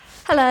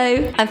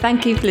Hello, and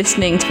thank you for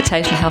listening to the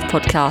Total Health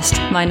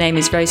Podcast. My name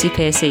is Rosie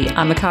Piercy.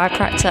 I'm a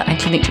chiropractor and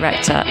clinic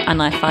director,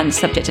 and I find the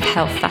subject of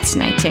health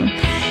fascinating.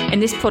 In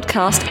this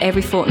podcast,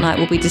 every fortnight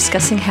we'll be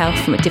discussing health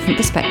from a different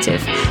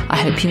perspective. I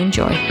hope you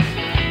enjoy.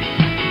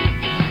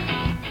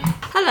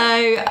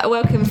 Hello,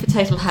 welcome to the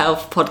Total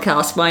Health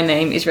Podcast. My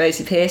name is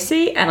Rosie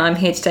Piercy, and I'm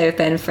here today with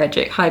Ben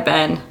Frederick. Hi,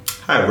 Ben.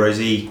 Hi,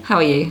 Rosie. How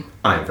are you?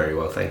 I'm very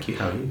well, thank you.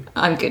 How are you?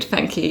 I'm good,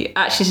 thank you.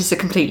 Actually, this is a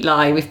complete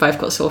lie. We've both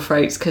got sore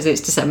throats because it's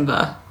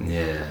December.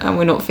 Yeah. And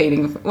we're not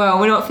feeling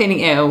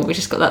ill. We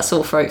just got that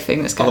sore throat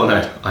thing that's going on.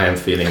 Oh, no, I am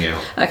feeling ill.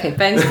 Okay,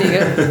 Ben's being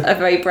a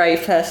very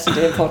brave person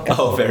doing a podcast.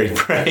 Oh, very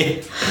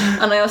brave.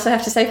 And I also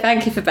have to say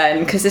thank you for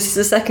Ben, because this is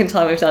the second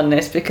time we've done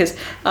this, because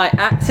I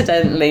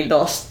accidentally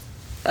lost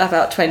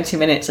about 20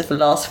 minutes of the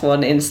last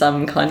one in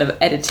some kind of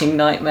editing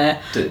nightmare.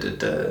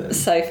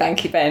 So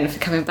thank you, Ben, for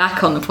coming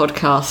back on the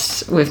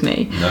podcast with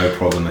me. No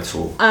problem at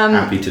all.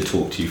 Happy to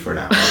talk to you for an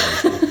hour.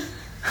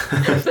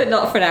 But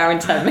not for an hour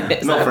and 10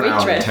 minutes. Not for an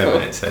hour and 10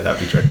 minutes, so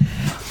that'd be dreadful.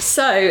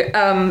 So,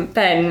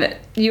 Ben,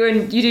 you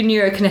do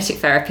neurokinetic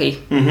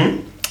therapy.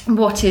 Mm-hmm.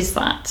 What is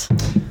that?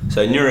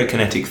 So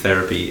neurokinetic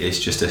therapy is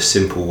just a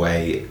simple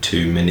way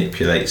to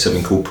manipulate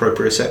something called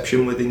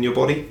proprioception within your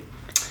body.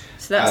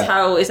 So that's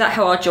is that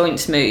how our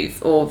joints move?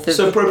 So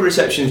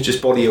proprioception is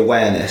just body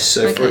awareness.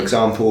 So okay. For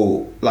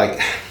example,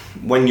 like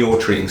when you're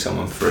treating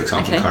someone, for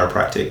example,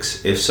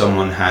 chiropractics, if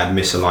someone had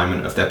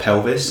misalignment of their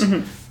pelvis,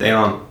 mm-hmm. they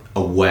aren't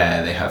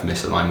aware they have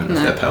misalignment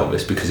of their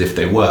pelvis, because if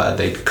they were,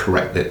 they'd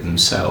correct it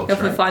themselves. You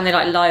often find they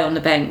lie on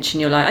the bench and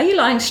you're like, are you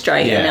lying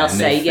straight? Yeah, and they'll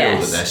say they feel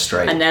yes. that they're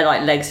straight. And their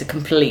legs are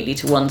completely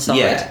to one side.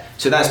 Yeah,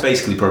 so that's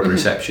basically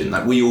proprioception. Mm-hmm.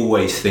 Like we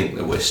always think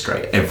that we're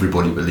straight.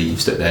 Everybody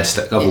believes that they're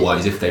straight.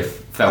 Otherwise, if they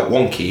felt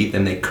wonky,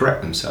 then they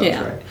correct themselves,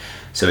 right?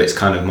 So it's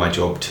kind of my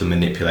job to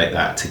manipulate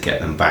that to get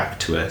them back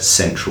to a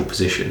central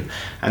position.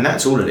 And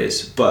that's all it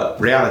is.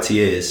 But reality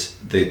is,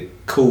 the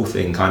cool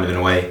thing kind of in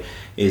a way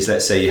is,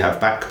 let's say you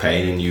have back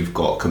pain and you've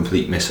got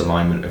complete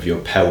misalignment of your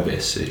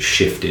pelvis. It's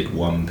shifted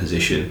one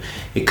position.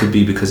 It could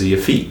be because of your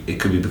feet. It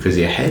could be because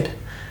of your head.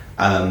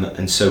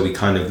 And so we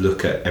kind of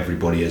look at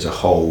everybody as a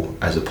whole,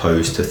 as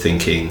opposed to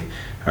thinking,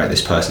 all right,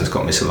 this person's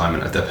got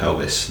misalignment of their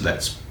pelvis,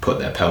 let's put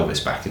their pelvis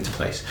back into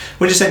place.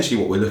 Which is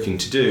essentially what we're looking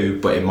to do,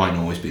 but it might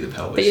not always be the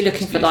pelvis. But you're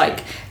looking for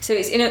so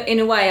it's in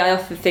a way, I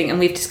often think, and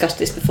we've discussed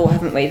this before,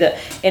 haven't we, that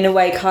in a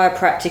way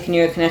chiropractic and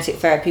neurokinetic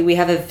therapy, we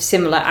have a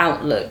similar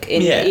outlook.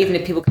 Even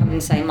if people come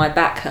and say, my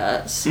back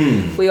hurts,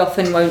 we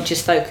often won't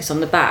just focus on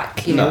the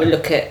back. We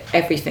look at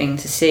everything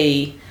to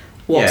see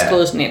what's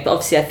causing it. But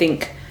obviously I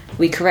think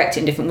we correct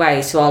it in different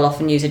ways, so I'll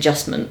often use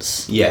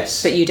adjustments.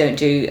 Yes. But you don't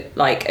do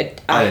a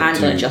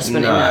handle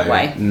adjustment in that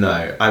way.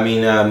 No. I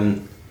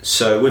mean,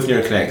 so with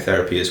neurokinetic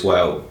therapy as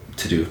well,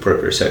 to do with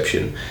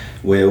proprioception,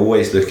 we're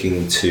always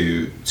looking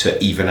to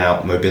even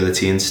out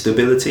mobility and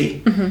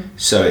stability. Mm-hmm.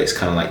 So it's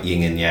kind of like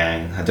yin and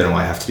yang. I don't know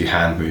why I have to do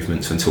hand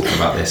movements when talking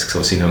about this, because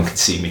obviously no one can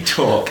see me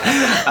talk.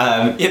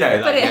 But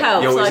it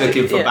helps. You're always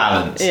looking for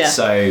balance. Yeah.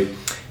 So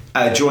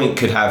a joint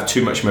could have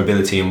too much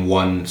mobility in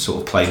one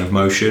sort of plane of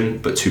motion,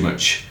 but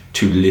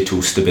too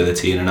little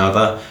stability in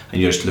another, and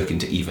you're just looking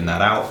to even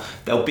that out.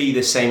 There'll be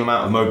the same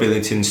amount of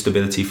mobility and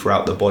stability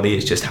throughout the body.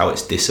 It's just how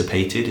it's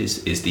dissipated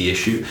is the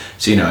issue.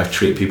 So I've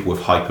treated people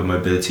with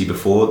hypermobility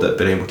before that have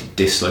been able to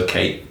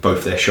dislocate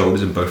both their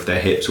shoulders and both their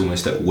hips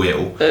almost at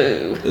will,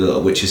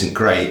 which isn't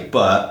great,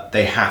 but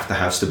they have to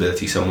have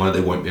stability somewhere.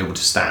 They won't be able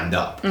to stand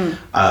up.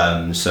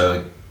 So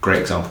a great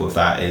example of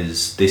that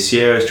is this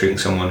year I was treating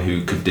someone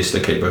who could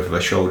dislocate both of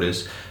her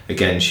shoulders.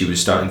 Again, she was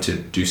starting to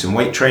do some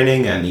weight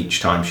training, and each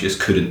time she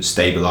just couldn't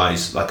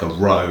stabilize like a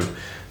row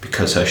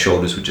because her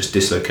shoulders would just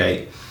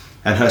dislocate.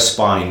 And her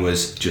spine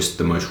was just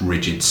the most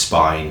rigid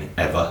spine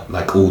ever.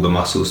 Like all the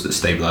muscles that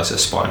stabilize her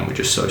spine were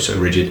just so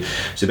rigid.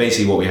 So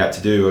basically what we had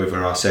to do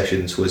over our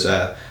sessions was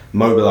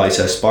mobilize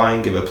her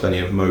spine, give her plenty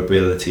of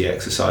mobility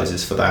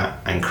exercises for that,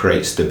 and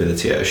create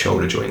stability at her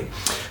shoulder joint.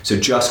 So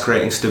just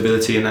creating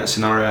stability in that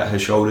scenario at her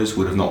shoulders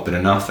would have not been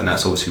enough, and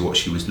that's obviously what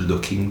she was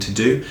looking to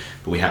do,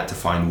 but we had to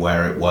find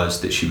where it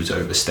was that she was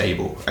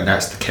overstable, and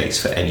that's the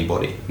case for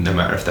anybody, no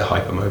matter if they're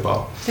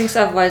hypermobile. I think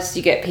so, otherwise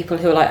you get people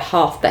who are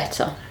half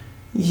better.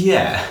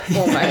 Yeah,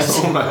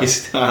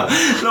 almost.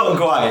 Not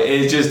quite.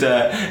 It's just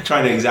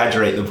trying to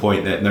exaggerate the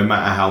point that no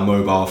matter how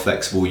mobile,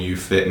 flexible you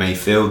may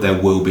feel, there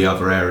will be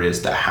other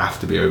areas that have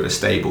to be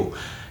overstable,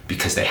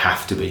 because they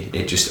have to be.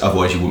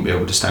 Otherwise you wouldn't be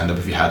able to stand up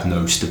if you had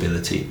no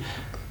stability.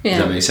 Yeah.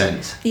 Does that make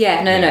sense?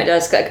 Yeah, no, it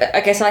does.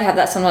 I guess I have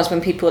that sometimes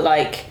when people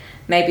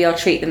maybe I'll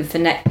treat them for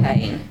neck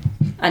pain,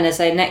 and as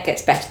their neck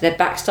gets better, their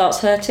back starts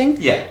hurting.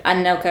 Yeah.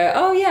 And they'll go,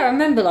 oh yeah, I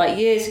remember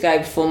years ago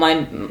before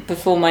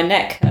my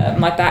neck hurt,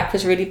 my back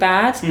was really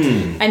bad.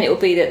 And it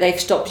will be that they've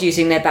stopped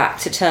using their back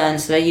to turn,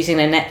 so they're using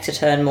their neck to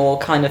turn more,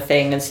 kind of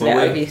thing. And so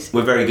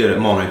we're very good at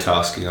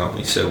monotasking, aren't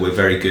we? So we're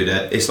very good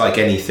at, it's like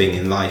anything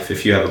in life.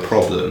 If you have a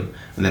problem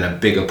and then a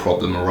bigger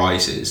problem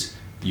arises,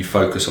 you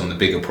focus on the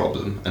bigger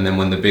problem, and then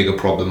when the bigger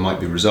problem might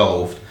be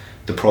resolved,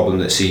 the problem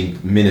that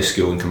seemed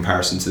minuscule in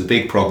comparison to the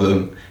big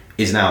problem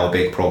is now a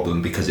big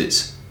problem because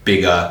it's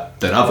bigger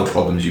than other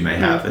problems you may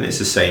have. And it's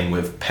the same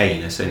with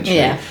pain,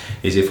 essentially.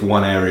 Is if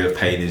one area of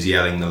pain is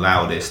yelling the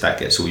loudest, that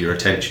gets all your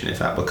attention. If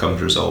that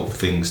becomes resolved,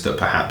 things that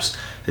perhaps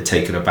had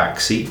taken a back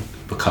seat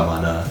become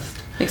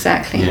unearthed.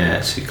 Exactly.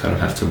 Yeah, so you kind of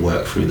have to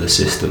work through the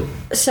system.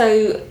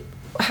 So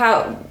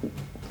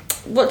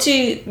what do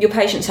your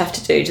patients have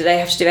to do? Do they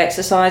have to do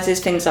exercises,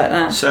 things like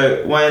that?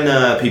 So when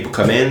people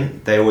come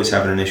in, they always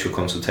have an initial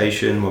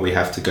consultation where we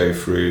have to go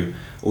through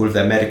all of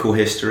their medical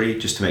history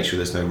just to make sure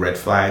there's no red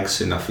flags,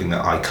 so nothing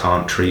that I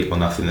can't treat or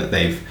nothing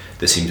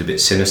that seems a bit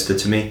sinister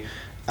to me.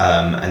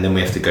 And then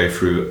we have to go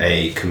through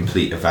a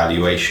complete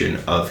evaluation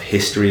of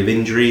history of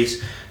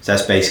injuries. So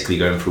that's basically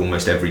going through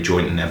almost every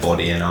joint in their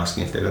body and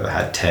asking if they've ever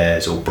had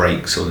tears or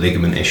breaks or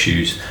ligament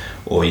issues,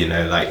 or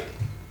like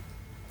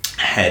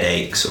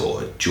headaches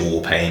or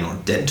jaw pain or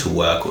dental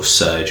work or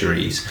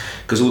surgeries,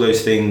 because all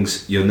those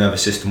things your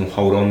nervous system will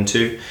hold on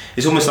to.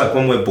 It's almost like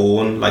when we're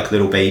born, like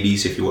little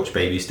babies. If you watch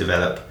babies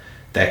develop,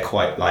 they're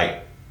quite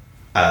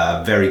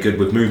very good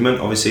with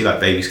movement. Obviously, like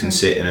babies can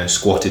sit in a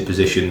squatted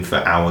position for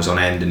hours on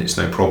end and it's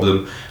no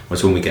problem.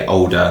 Whereas when we get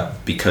older,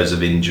 because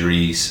of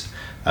injuries,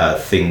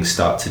 things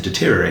start to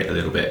deteriorate a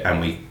little bit and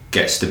we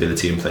get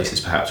stability in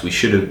places perhaps we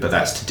shouldn't, but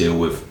that's to deal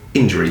with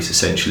injuries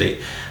essentially.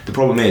 The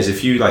problem is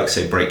if you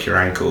say break your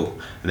ankle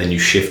and then you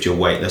shift your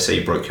weight, let's say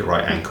you broke your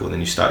right ankle and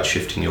then you start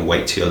shifting your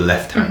weight to your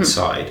left hand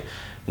side,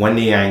 when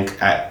the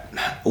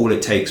all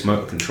it takes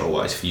motor control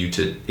wise for you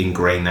to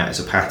ingrain that as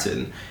a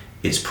pattern,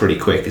 it's pretty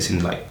quick. It's in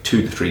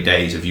 2 to 3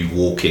 days of you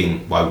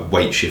walking by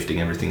weight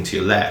shifting everything to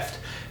your left.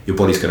 Your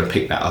body's going to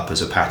pick that up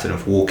as a pattern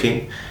of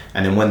walking,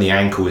 and then when the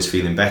ankle is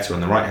feeling better on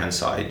the right hand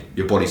side,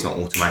 your body's not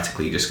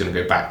automatically just going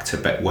to go back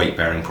to weight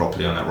bearing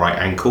properly on that right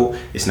ankle.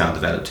 It's now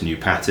developed a new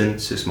pattern,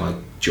 so it's my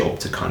job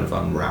to kind of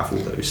unravel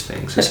those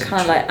things. So it's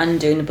kind of like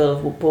undoing the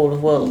ball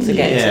of wool to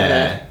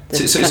get to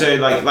the so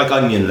like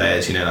onion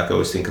layers, like I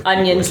always think of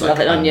onions, love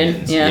it,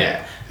 onions.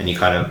 Yeah. And you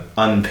kind of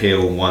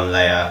unpeel one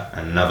layer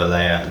and another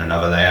layer and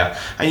another layer.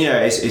 And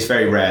it's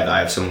very rare that I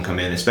have someone come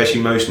in,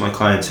 especially most of my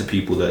clients are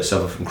people that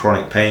suffer from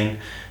chronic pain,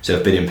 so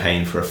have been in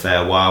pain for a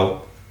fair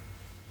while.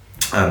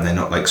 They're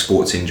not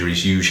sports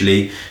injuries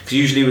usually, because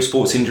usually with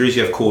sports injuries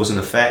you have cause and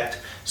effect.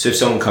 So if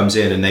someone comes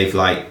in and they've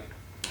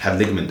had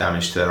ligament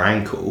damage to their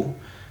ankle,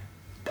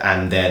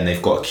 and then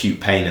they've got acute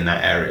pain in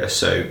that area,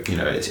 so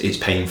it's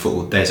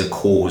painful, there's a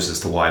cause as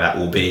to why that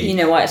will be,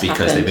 why it's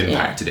because happened, they've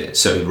impacted it.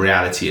 So the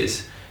reality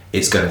is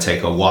it's going to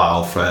take a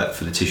while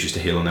for the tissues to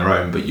heal on their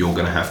own, but you're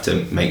going to have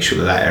to make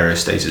sure that area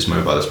stays as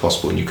mobile as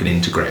possible and you can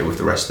integrate it with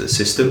the rest of the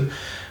system.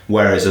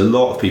 Whereas a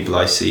lot of people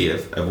I see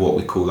have what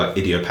we call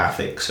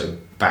idiopathic, so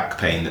back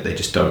pain that they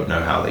just don't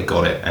know how they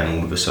got it, and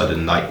all of a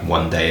sudden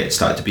one day it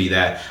started to be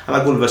there, and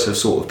all of us have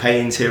sort of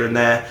pains here and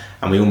there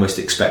and we almost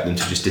expect them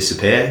to just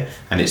disappear,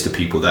 and it's the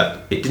people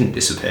that it didn't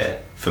disappear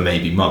for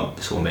maybe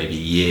months or maybe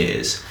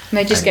years. And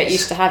they just get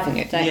used to having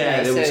it, don't they?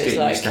 Yeah, they always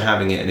get used to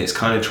having it, and it's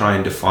kind of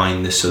trying to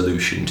find the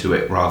solution to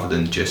it rather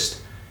than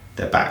just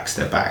their back's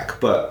their back.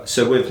 But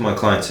so with my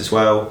clients as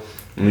well,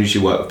 I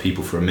usually work with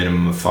people for a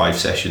minimum of 5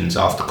 sessions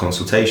after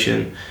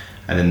consultation,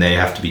 and then they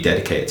have to be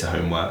dedicated to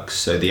homework.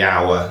 So the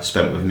hour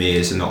spent with me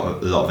is not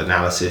a lot of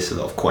analysis, a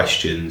lot of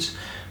questions,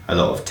 a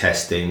lot of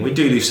testing. We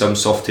do some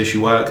soft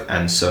tissue work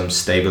and some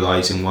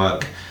stabilising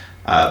work.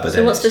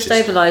 So what's the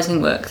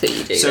stabilising work that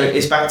you do? So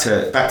it's back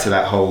to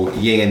that whole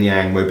yin and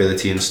yang,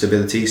 mobility and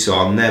stability. So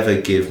I'll never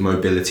give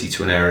mobility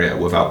to an area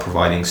without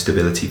providing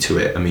stability to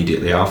it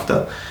immediately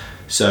after.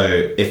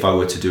 So if I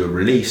were to do a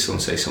release on,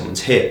 say,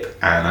 someone's hip,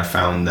 and I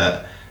found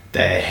that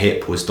their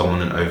hip was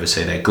dominant over,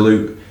 say, their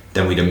glute,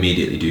 then we'd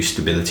immediately do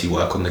stability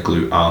work on the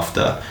glute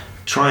after,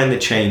 trying to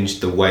change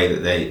the way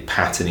that they're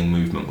patterning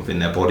movement within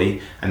their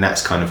body, and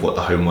that's kind of what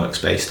the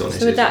homework's based on.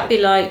 So would that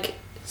be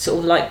sort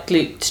of like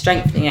glute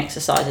strengthening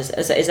exercises?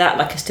 Is that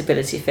like a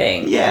stability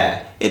thing?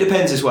 Yeah, it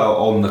depends as well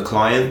on the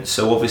client.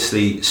 So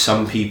obviously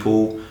some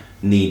people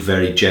need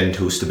very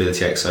gentle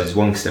stability exercises,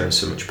 one because they're in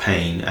so much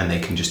pain and they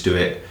can just do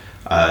it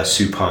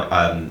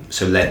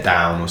so let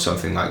down or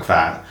something like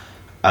that,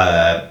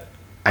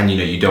 and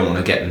you don't want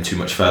to get them too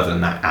much further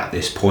than that at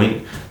this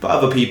point. But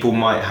other people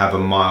might have a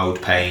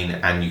mild pain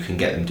and you can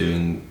get them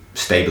doing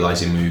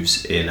stabilizing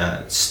moves in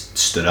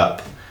stood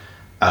up,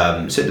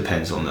 so it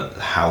depends on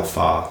how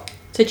far.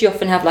 So do you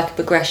often have a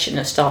progression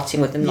of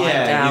starting with them lying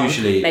down,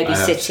 usually maybe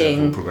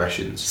sitting,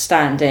 progressions,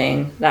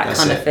 standing, that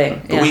kind of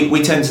thing? But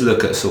we tend to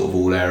look at sort of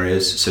all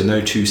areas, so no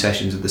 2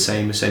 sessions are the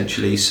same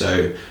essentially.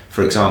 So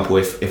for example,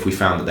 if we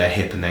found that their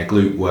hip and their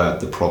glute were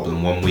the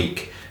problem one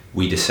week,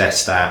 we'd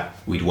assess that,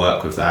 we'd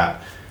work with that.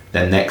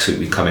 Then next week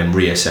we'd come in,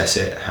 reassess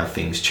it, have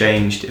things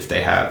changed. If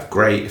they have,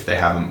 great. If they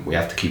haven't, we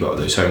have to keep up with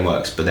those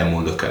homeworks, but then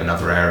we'll look at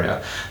another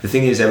area. The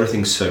thing is,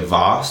 everything's so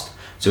vast.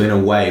 So in a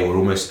way, we're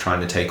almost trying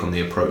to take on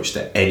the approach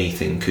that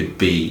anything could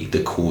be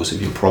the cause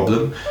of your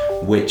problem,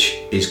 which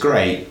is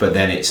great, but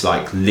then it's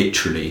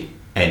literally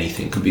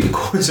anything could be the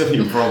cause of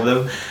your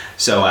problem.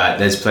 So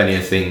there's plenty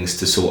of things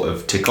to sort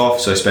of tick off.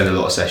 So I spend a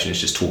lot of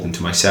sessions just talking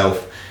to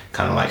myself,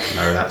 kind of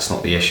no, that's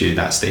not the issue,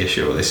 that's the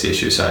issue, or this is the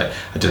issue. So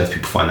I don't know if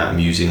people find that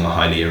amusing or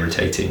highly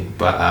irritating,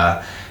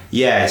 but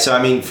Yeah, so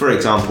I mean, for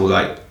example,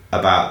 like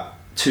about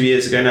 2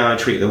 years ago now, I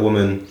treated a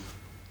woman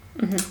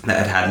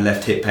that had had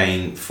left hip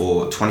pain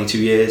for 22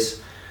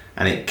 years,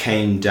 and it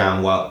came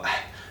down, well,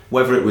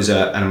 whether it was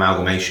an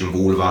amalgamation of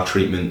all of our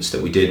treatments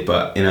that we did,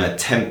 but in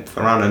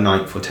around a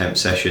 9th or 10th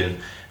session,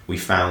 we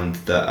found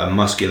that a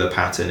muscular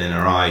pattern in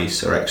her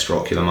eyes, or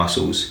extraocular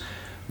muscles,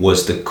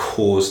 was the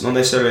cause, not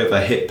necessarily of her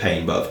hip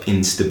pain, but of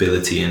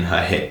instability in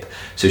her hip.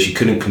 So she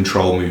couldn't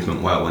control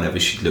movement well whenever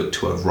she looked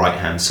to her right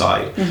hand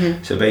side.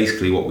 So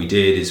basically what we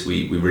did is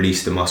we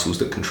released the muscles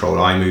that control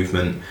eye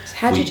movement. So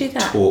how do you do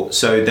that?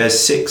 So there's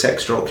 6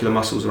 extraocular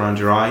muscles around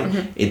your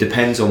eye. It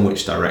depends on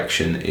which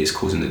direction is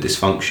causing the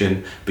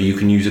dysfunction, but you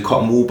can use a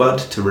cotton wool bud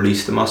to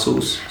release the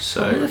muscles.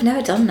 So I've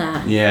never done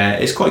that. Yeah,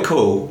 it's quite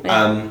cool.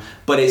 Yeah.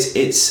 But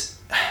it's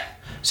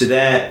so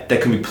there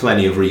can be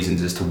plenty of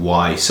reasons as to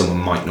why someone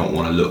might not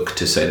want to look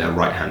to, say, their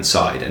right hand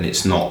side, and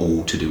it's not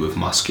all to do with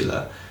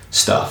muscular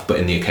stuff, but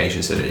in the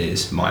occasions that it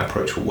is, my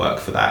approach will work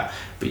for that.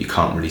 But you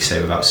can't really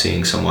say without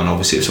seeing someone.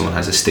 Obviously, if someone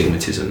has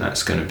astigmatism,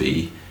 that's going to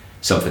be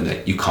something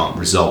that you can't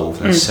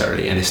resolve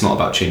necessarily, and it's not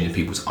about changing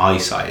people's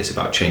eyesight, it's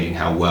about changing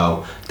how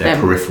well their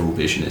peripheral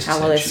vision is, how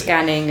well they're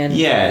scanning.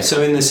 And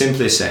so in the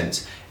simplest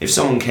sense, if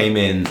someone came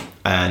in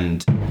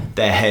and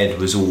their head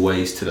was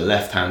always to the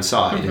left hand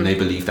side and they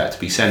believe that to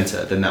be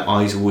centre, then their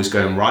eyes are always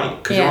going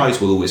right, because your eyes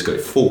will always go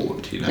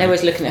forward, you know. They're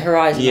always looking at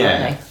horizon,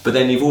 aren't they? But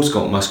then you've also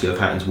got muscular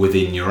patterns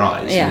within your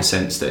eyes, in the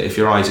sense that if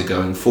your eyes are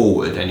going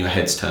forward and your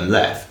head's turned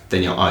left,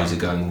 then your eyes are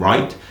going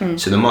right.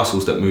 So the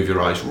muscles that move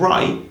your eyes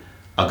right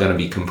are going to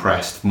be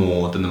compressed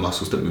more than the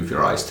muscles that move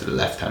your eyes to the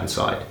left hand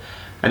side.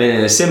 And then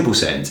in a simple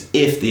sense,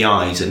 if the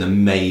eyes are the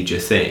major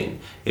thing,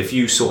 if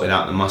you sorted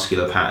out the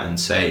muscular pattern,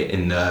 say,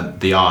 in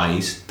the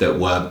eyes that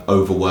were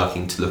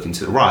overworking to look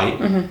into the right,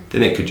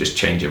 then it could just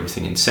change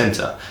everything in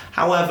centre.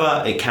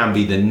 However, it can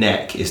be the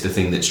neck is the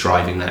thing that's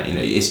driving that, you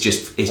know, it's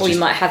just... Or you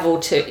might have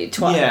all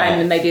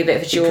and maybe a bit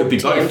of a jaw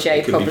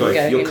TMJ problem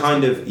going. You're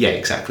kind of... Yeah,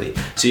 exactly.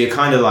 So you're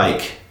kind of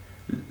like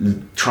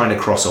trying to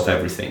cross off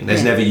everything.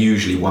 There's never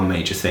usually one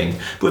major thing.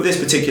 But with this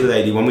particular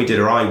lady, when we did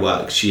her eye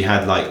work, she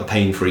had like a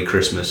pain-free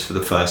Christmas for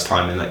the first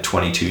time in like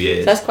 22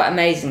 years. That's quite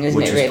amazing,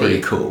 isn't it, really? Which is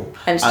pretty cool.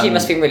 And she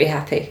must be really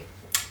happy.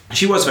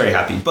 She was very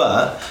happy,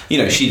 but, you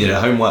know, she did her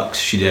homework,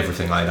 she did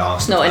everything I'd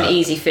asked. It's not an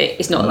easy fix.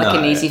 It's not like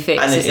an easy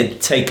fix. And it'd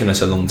taken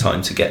us a long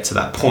time to get to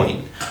that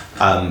point.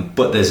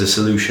 But there's a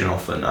solution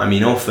often. I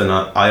mean,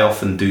 I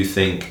often do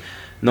think,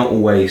 not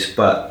always,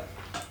 but,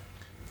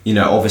 you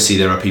know, obviously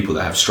there are people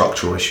that have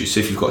structural issues. So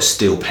if you've got a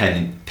steel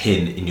pin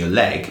in your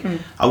leg,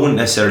 I wouldn't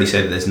necessarily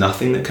say that there's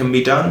nothing that can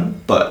be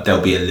done, but there'll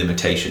be a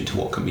limitation to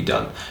what can be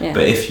done. Yeah.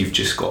 But if you've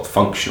just got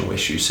functional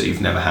issues, so you've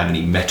never had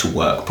any metal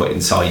work put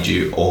inside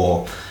you,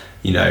 or,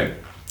 you know,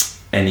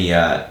 any,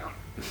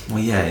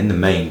 in the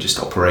main, just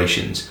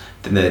operations,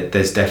 then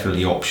there's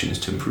definitely options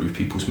to improve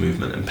people's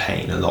movement and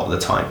pain a lot of the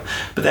time.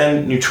 But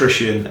then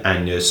nutrition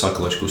and your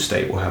psychological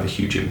state will have a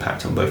huge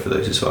impact on both of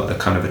those as well. They're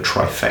kind of a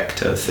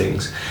trifecta of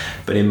things.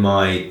 But in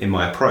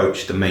my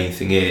approach, the main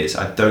thing is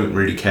I don't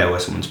really care where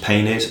someone's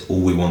pain is.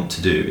 All we want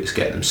to do is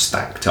get them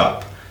stacked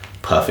up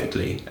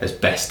perfectly as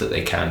best that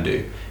they can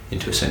do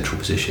into a central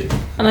position.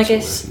 And I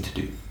guess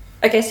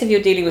if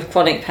you're dealing with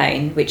chronic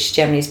pain, which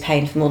generally is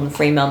pain for more than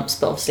 3 months,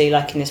 but obviously,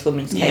 like in this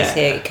woman's case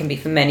here, it can be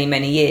for many,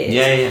 many years.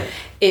 Yeah.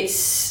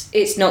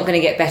 It's not going to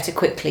get better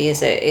quickly,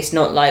 is it? It's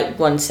not like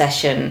one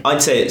session.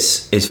 I'd say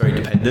it's very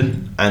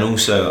dependent, and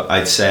also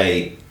I'd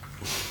say,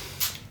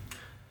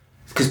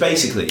 because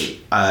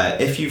basically,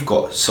 if you've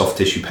got soft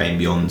tissue pain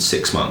beyond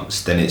 6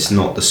 months, then it's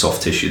not the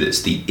soft tissue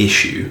that's the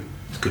issue.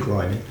 It's good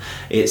rhyming.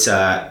 It's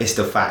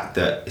the fact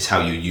that it's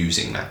how you're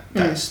using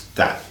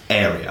that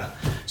area.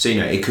 So, you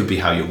know, it could be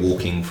how you're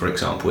walking, for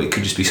example. It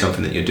could just be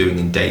something that you're doing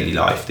in daily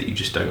life that you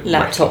just don't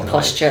Laptop recognize.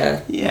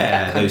 Posture.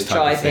 Yeah, those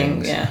type of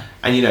things. Yeah.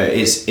 And, you know,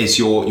 it's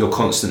you're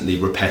constantly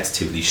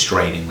repetitively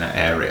straining that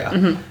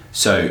area.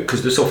 So,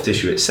 because the soft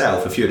tissue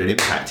itself, if you had an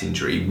impact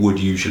injury, would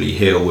usually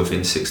heal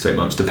within 6 to 8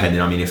 months,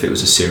 depending. I mean, if it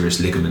was a serious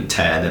ligament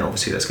tear, then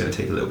obviously that's going to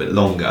take a little bit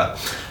longer.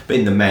 But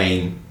in the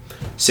main,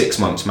 6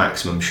 months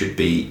maximum should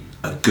be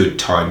a good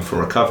time for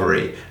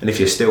recovery. And if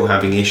you're still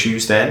having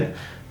issues then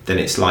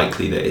it's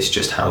likely that it's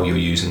just how you're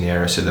using the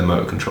area, so the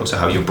motor control, so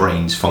how your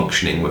brain's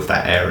functioning with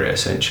that area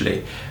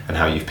essentially, and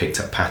how you've picked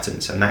up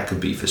patterns. And that could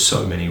be for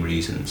so many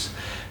reasons.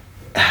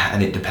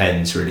 And it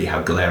depends really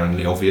how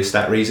glaringly obvious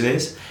that reason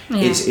is.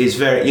 It's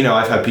very, you know,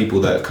 I've had people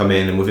that have come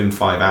in and within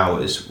 5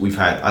 hours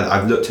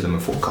I've looked at them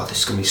and thought, God, this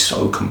is going to be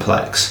so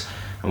complex.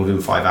 And within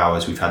 5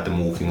 hours, we've had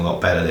them walking a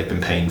lot better. They've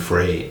been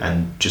pain-free,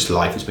 and just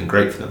life has been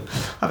great for them.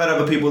 I've had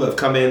other people that have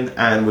come in,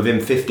 and within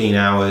 15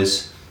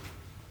 hours,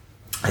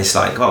 it's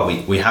like, oh,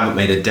 we haven't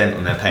made a dent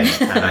on their pain,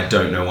 and I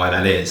don't know why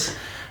that is.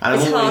 And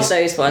it's hard,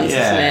 those ones,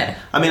 isn't it?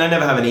 I mean, I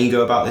never have an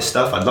ego about this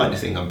stuff. I'd like to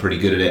think I'm pretty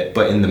good at it,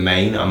 but in the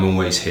main, I'm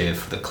always here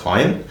for the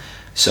client.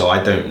 So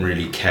I don't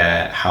really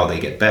care how they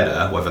get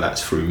better, whether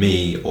that's through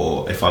me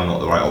or if I'm not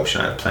the right option.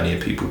 I have plenty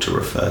of people to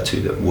refer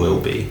to that will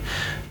be.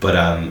 But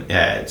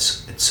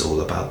it's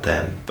all about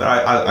them. But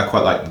I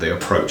quite like the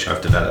approach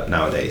I've developed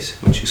nowadays,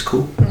 which is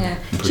cool. Yeah.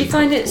 Do you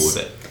find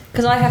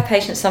because I have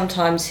patients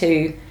sometimes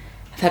who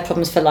have had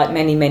problems for like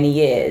many, many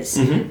years,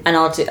 and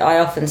I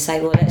often say,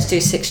 well, let's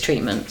do 6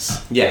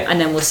 treatments, and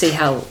then we'll see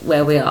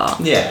where we are.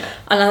 Yeah.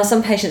 And I have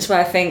some patients where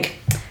I think,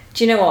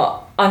 do you know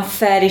what? I'm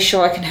fairly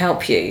sure I can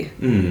help you,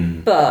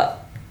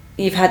 but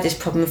you've had this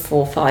problem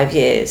for 5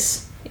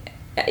 years.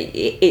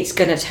 It's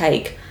going to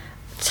take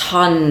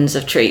tons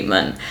of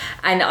treatment,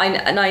 and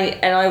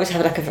I always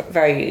have like a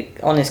very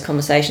honest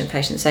conversation with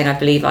patients saying, I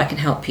believe I can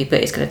help you,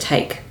 but it's going to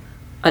take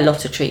a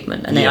lot of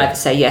treatment, and they either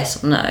say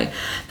yes or no.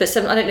 But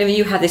I don't know if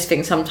you have this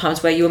thing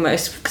sometimes where you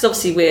almost, because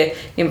obviously we're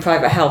in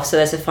private health, so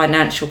there's a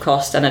financial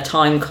cost and a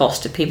time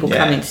cost of people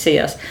coming to see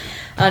us.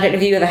 And I don't know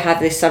if you ever have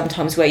this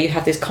sometimes where you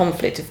have this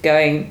conflict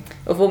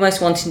of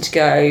almost wanting to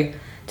go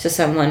to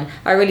someone,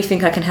 I really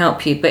think I can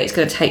help you, but it's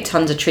going to take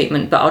tons of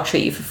treatment, but I'll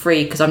treat you for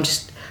free because I'm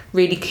just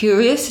really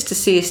curious to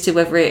see as to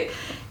whether it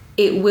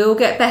will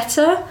get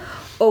better,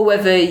 or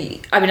whether,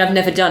 I mean, I've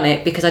never done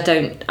it because I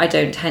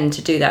don't tend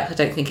to do that because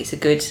I don't think it's a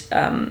good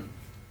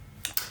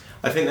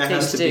I think there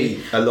has to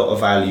be a lot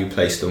of value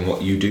placed on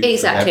what you do.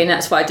 Exactly, and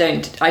that's why I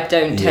don't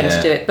tend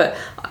to do it. But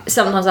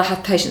sometimes I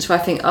have patients where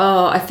I think,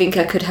 I think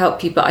I could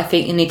help you, but I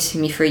think you need to see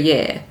me for a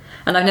year.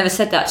 And I've never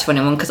said that to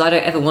anyone because I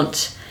don't ever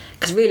want,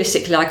 because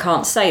realistically I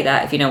can't say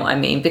that, if you know what I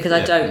mean, because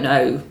I don't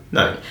know.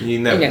 No,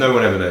 no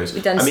one ever knows.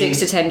 We've done 6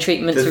 to 10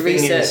 treatments for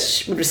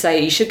research would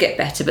say you should get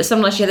better, but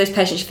sometimes you have those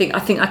patients you think, I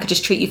think I could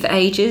just treat you for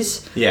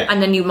ages,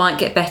 and then you might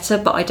get better,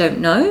 but I don't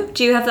know.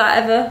 Do you have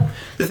that ever?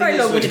 Very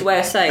long-winded way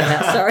of saying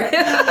that, sorry.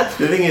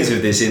 The thing is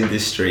with this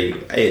industry,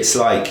 it's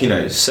like,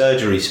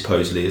 surgery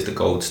supposedly is the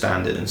gold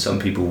standard, and some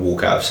people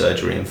walk out of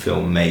surgery and feel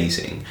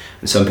amazing,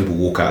 and some people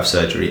walk out of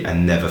surgery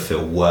and never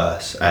feel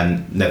worse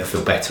and never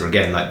feel better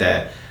again.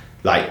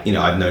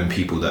 I've known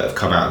people that have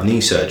come out of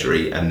knee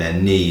surgery and their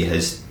knee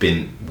has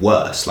been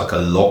worse, like a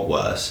lot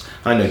worse.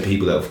 I know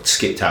people that have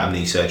skipped out of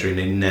knee surgery and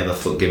they've never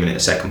given it a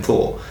second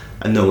thought,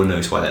 and no one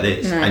knows why that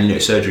is. No.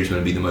 And surgery is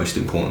going to be the most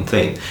important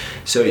thing.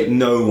 So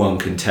no one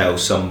can tell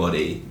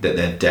somebody that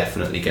they'll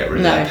definitely get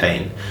rid of their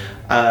pain.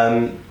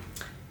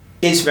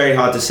 It's very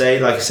hard to say.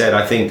 Like I said,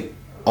 I think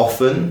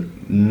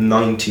often,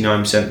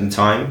 99% of the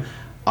time,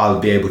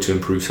 I'll be able to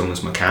improve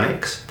someone's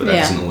mechanics, but that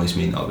doesn't always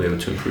mean I'll be able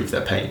to improve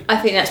their pain. I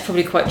think that's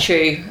probably quite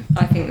true.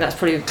 I think that's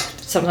probably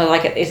something I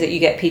like it is that you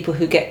get people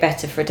who get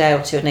better for a day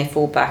or two and they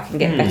fall back and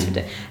get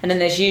better. And then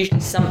there's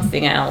usually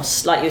something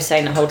else, like you were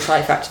saying, the whole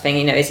trifactor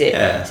thing. Is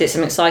it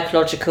something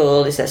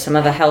psychological? Is there some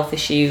other health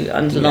issue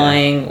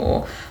underlying,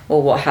 or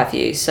what have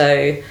you? So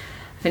I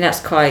think that's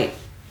quite,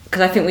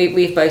 because I think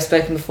we've both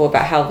spoken before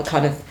about how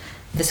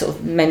the sort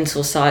of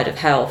mental side of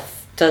health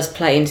does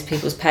play into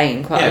people's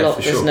pain quite a lot,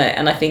 doesn't it?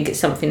 And I think it's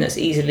something that's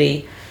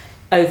easily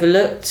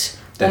overlooked.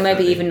 Definitely. Or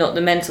maybe even not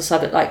the mental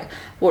side, but like,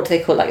 what do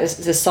they call it? Like the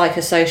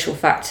psychosocial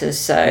factors.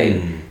 So,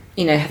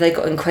 have they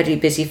got an incredibly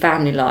busy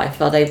family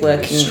life? Are they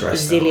working a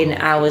zillion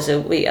hours a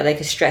week? Are they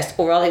stressed?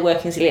 Or are they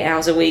working a zillion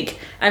hours a week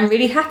and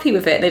really happy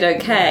with it? They don't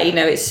care.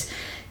 It's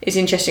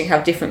interesting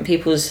how different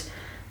people's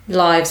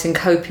lives and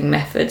coping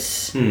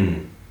methods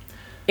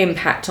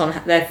impact on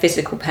their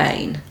physical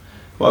pain.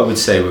 What I would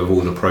say with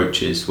all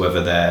approaches,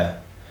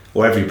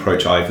 or every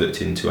approach I've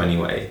looked into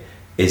anyway,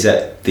 is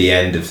at the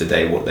end of the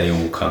day what they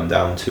all come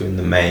down to in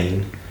the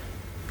main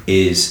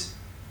is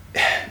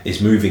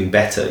moving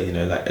better,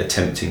 like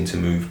attempting to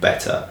move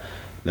better.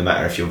 No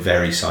matter if you're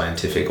very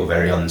scientific or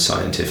very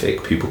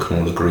unscientific, people can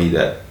all agree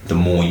that the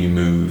more you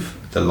move,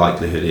 the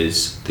likelihood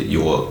is that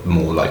you're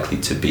more likely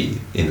to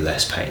be in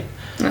less pain.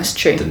 That's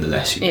true. Than the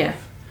less you move.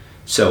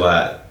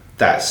 So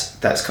that's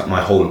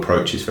my whole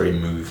approach is very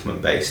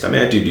movement based. I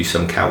mean, I do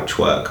some couch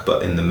work,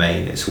 but in the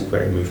main it's all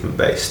very movement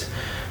based,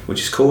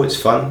 which is cool. It's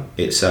fun.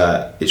 It's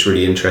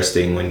really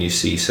interesting when you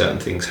see certain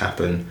things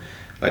happen,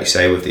 like you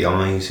say with the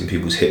eyes and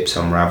people's hips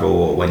unravel,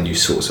 or when you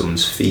sort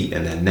someone's feet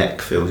and their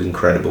neck feels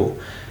incredible.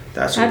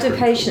 How do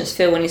patients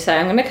feel when you say,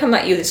 I'm going to come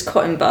at you with this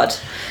cotton bud?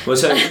 Well,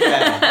 so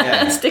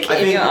stick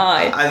it in your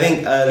eye. I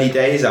think early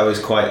days I was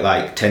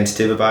quite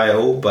tentative about it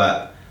all,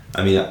 but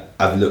I mean,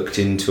 I've looked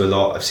into a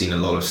lot. I've seen a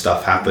lot of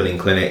stuff happen in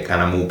clinic,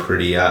 and I'm all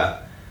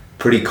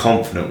pretty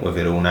confident with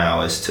it all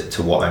now as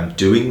to what I'm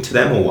doing to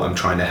them or what I'm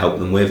trying to help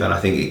them with. And I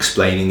think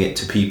explaining it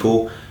to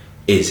people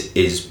is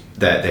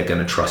that they're going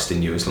to trust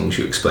in you as long as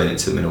you explain it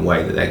to them in a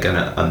way that they're going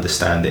to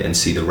understand it and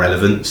see the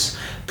relevance.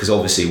 Because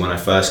obviously, when I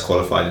first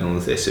qualified in all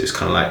of this, it was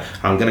kind of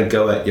like, I'm going to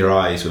go at your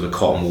eyes with a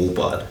cotton wool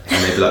bud,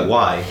 and they'd be like,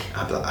 "Why?"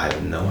 I'd be like, "I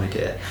have no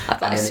idea."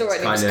 I saw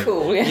it; it was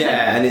cool.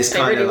 Yeah, and it's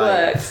kind of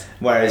like. Works.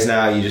 Whereas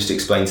now you just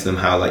explain to them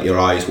how your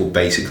eyes will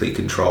basically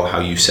control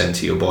how you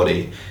center your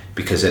body,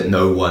 because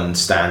no one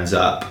stands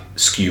up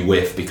skew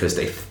whiff because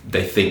they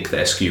think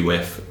they're skew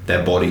whiff.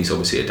 Their body's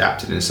obviously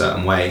adapted in a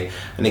certain way,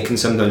 and it can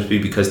sometimes be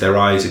because their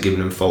eyes are giving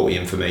them faulty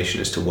information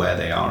as to where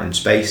they are in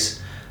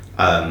space.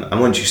 And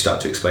once you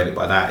start to explain it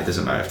by that, it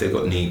doesn't matter if they've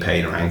got knee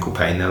pain or ankle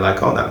pain. They're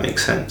like, oh, that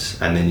makes sense.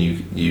 And then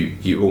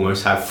you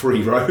almost have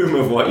free roam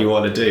of what you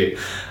want to do.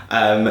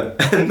 Not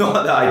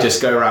that I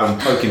just go around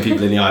poking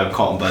people in the eye with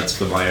cotton buds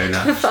for my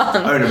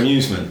own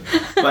amusement.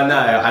 But no,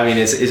 I mean,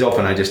 it's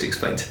often I just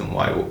explain to them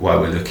why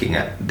we're looking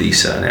at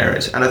these certain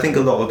areas. And I think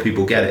a lot of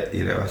people get it.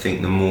 You know, I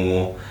think the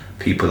more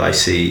people I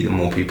see, the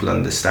more people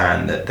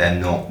understand that they're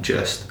not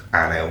just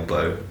an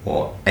elbow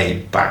or a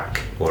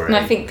back or and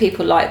I think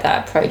people like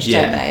that approach,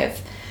 don't they?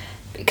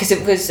 Because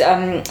it was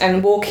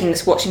and watching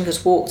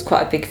us walk's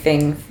quite a big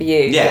thing for you.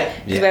 Yeah.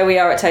 Where we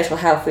are at Total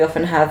Health, we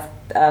often have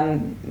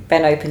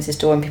Ben opens his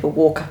door and people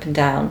walk up and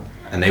down.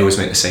 And they always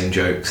make the same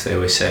jokes. They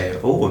always say,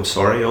 "Oh, I'm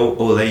sorry,"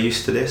 or "They're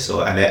used to this,"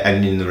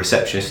 and in the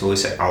receptionist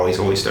always say, "Oh, he's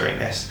always doing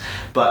this."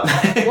 But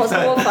what's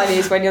more funny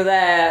is when you're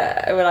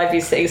there, when I'd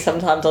be sitting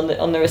sometimes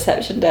on the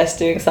reception desk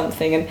doing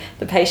something, and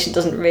the patient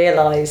doesn't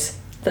realise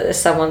that there's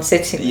someone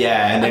sitting there.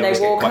 Yeah, and they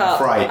walk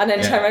up and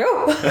then turn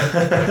around,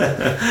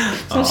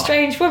 some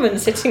strange woman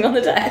sitting on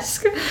the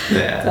desk.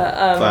 Yeah.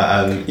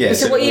 But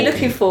so what are you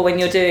looking for when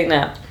you're doing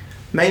that?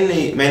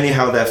 Mainly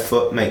how their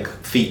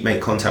feet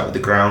make contact with the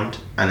ground,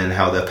 and then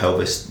how their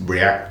pelvis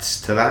reacts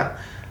to that.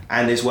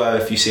 And as well,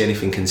 if you see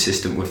anything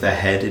consistent with their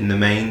head in the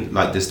main,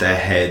 like does their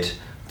head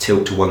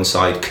tilt to one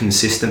side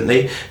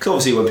consistently? Because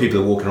obviously when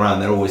people are walking around,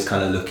 they're always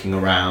kind of looking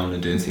around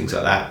and doing things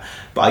like that.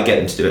 But I get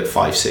them to do it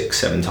 5, 6,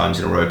 7 times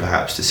in a row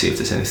perhaps to see if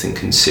there's anything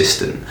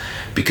consistent.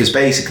 Because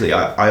basically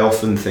I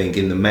often think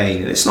in the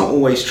main, and it's not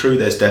always true,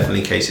 there's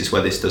definitely cases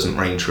where this doesn't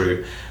reign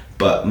true,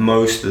 but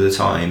most of the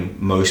time,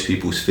 most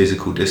people's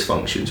physical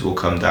dysfunctions will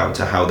come down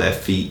to how their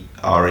feet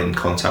are in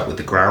contact with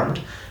the ground.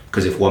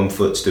 Because if one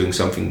foot's doing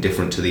something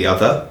different to the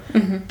other,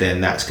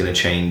 then that's going to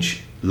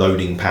change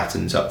loading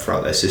patterns up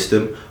throughout their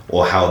system,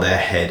 or how their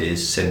head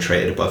is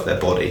centrated above their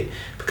body.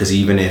 Because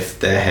even if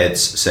their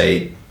head's,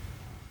 say,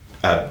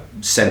 a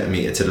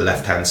centimetre to the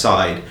left-hand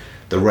side,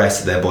 the rest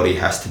of their body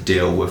has to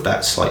deal with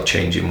that slight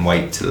change in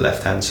weight to the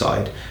left-hand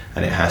side,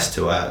 and it has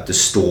to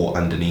distort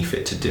underneath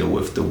it to deal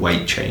with the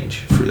weight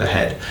change through the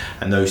head.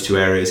 And those two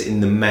areas,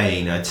 in the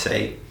main, I'd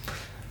say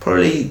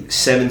probably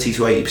 70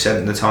 to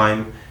 80% of the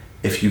time,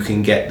 if you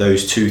can get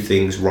those two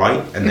things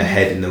right, and the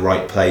head in the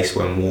right place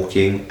when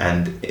walking,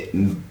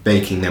 and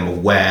making them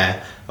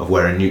aware of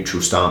where a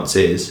neutral stance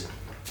is,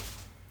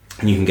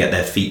 and you can get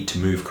their feet to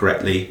move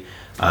correctly,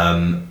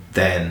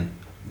 then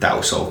that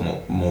will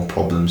solve more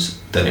problems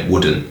than it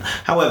wouldn't.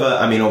 However,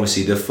 I mean,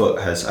 obviously the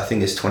foot has, I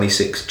think it's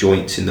 26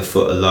 joints in the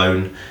foot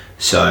alone,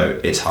 so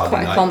it's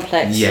hardly quite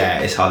complex. Yeah,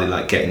 it's hardly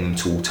like getting them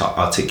to all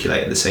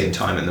articulate at the same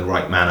time in the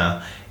right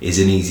manner is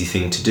an easy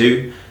thing to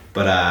do.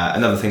 But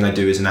another thing I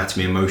do is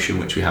anatomy and motion,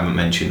 which we haven't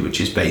mentioned, which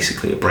is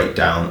basically a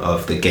breakdown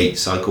of the gait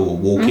cycle or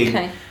walking.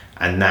 Okay.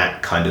 And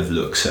that kind of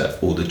looks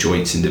at all the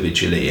joints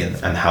individually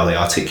and how they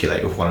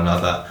articulate with one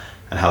another,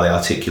 and how they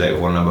articulate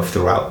with one another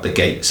throughout the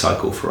gait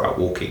cycle throughout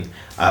walking,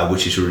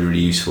 which is really, really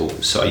useful.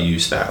 So I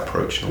use that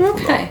approach an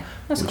awful lot,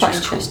 that's quite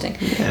interesting.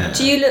 Cool. Yeah.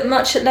 Do you look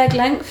much at leg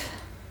length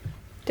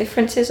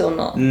differences or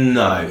not?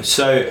 No,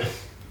 so...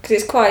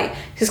 Because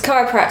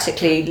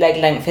chiropractically leg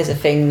length is a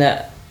thing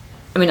that,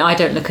 I mean, I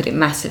don't look at it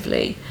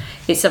massively.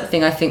 It's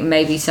something I think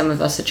maybe some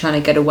of us are trying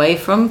to get away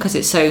from because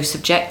it's so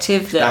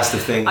subjective. That's the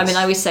thing. I mean,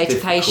 I always say to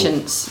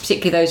patients,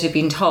 particularly those who've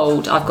been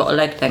told I've got a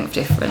leg length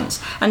difference,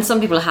 and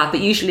some people have,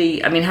 but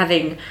usually, I mean,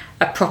 having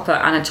a proper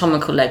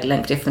anatomical leg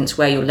length difference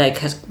where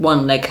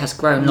one leg has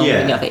grown longer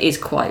than the other is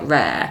quite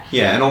rare.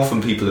 Yeah, and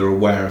often people are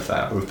aware of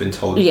that or have been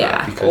told of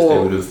that because they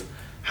would have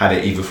had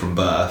it either from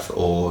birth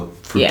or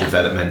through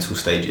developmental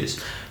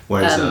stages.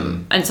 Whereas,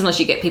 and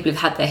sometimes you get people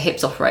who've had their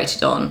hips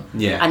operated on,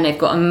 and they've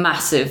got a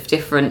massive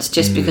difference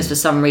just because for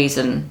some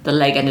reason the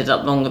leg ended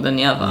up longer than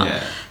the other.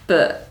 Yeah.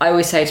 But I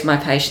always say to my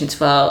patients,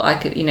 well, I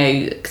could,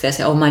 because they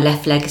say, oh, my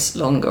left leg is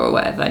longer or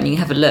whatever, and you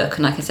have a look,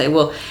 and I can say,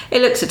 well,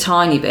 it looks a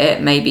tiny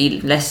bit,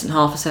 maybe less than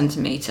 0.5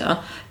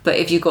 centimetre, but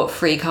if you've got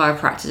 3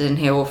 chiropractors in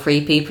here or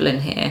 3 people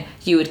in here,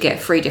 you would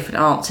get 3 different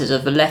answers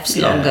of the left's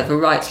longer, the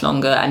right's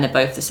longer, and they're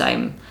both the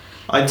same.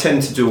 I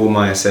tend to do all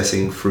my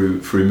assessing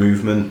through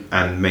movement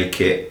and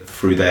make it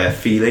through their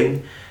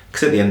feeling,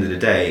 because at the end of the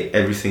day,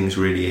 everything's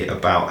really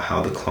about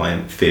how the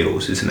client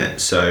feels, isn't it?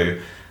 So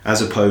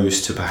as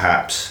opposed to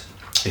perhaps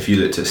if you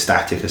looked at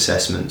static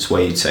assessments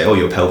where you'd say, oh,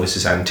 your pelvis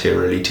is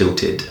anteriorly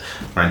tilted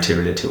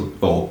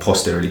or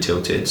posteriorly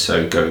tilted,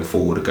 so going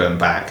forward or going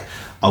back,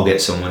 I'll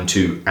get someone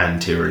to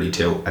anteriorly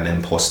tilt and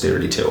then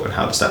posteriorly tilt, and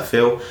how does that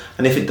feel?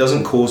 And if it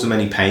doesn't cause them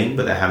any pain,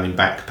 but they're having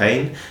back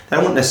pain, then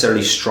I won't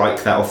necessarily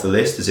strike that off the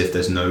list as if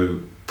there's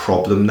no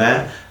problem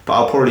there, but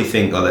I'll probably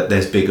think that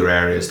there's bigger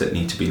areas that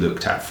need to be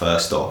looked at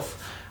first off.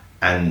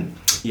 And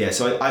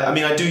so I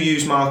mean, I do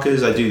use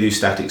markers, I do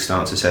static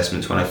stance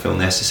assessments when I feel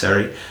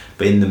necessary,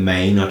 but in the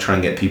main, I try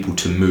and get people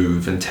to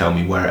move and tell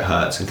me where it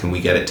hurts and can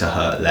we get it to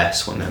hurt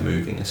less when they're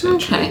moving,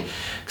 essentially.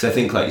 Because I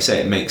think, like you say,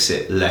 it makes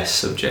it less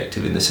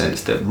subjective in the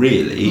sense that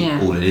really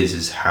all it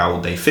is how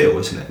they feel,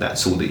 isn't it?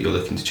 That's all that you're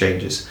looking to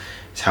change is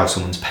how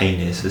someone's pain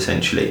is,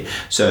 essentially.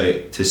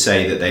 So to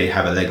say that they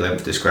have a leg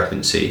length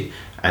discrepancy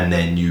and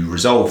then you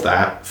resolve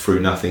that through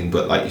nothing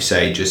but, like you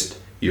say, just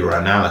your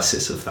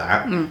analysis of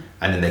that, and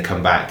then they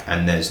come back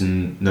and there's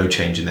no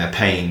change in their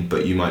pain,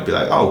 but you might be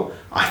like, oh,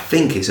 I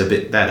think it's a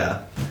bit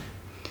better.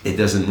 It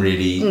doesn't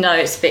really... No,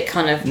 it's a bit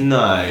kind of...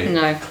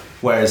 No.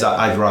 Whereas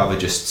I'd rather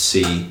just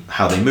see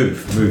how they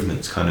move.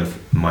 Movement's kind of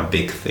my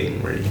big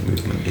thing, really.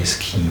 Movement is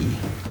key.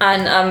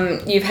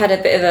 And you've had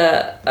a bit of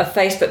a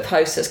Facebook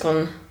post that's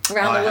gone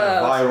around the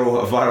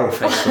world. A viral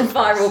Facebook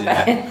viral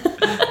Ben.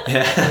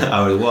 Yeah,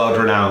 I was a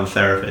world-renowned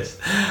therapist.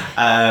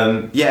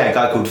 A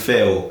guy called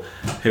Phil,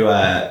 who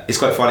is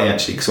quite funny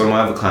actually, because one of my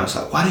other clients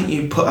was like, why don't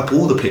you put up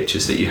all the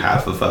pictures that you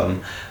have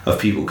of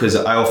people? Because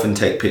I often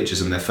take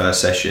pictures of their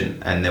first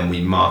session and then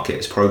we mark it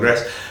as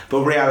progress.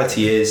 But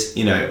reality is,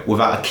 you know,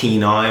 without a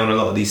keen eye on a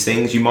lot of these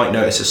things, you might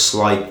notice a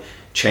slight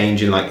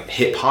change in like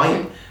hip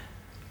height.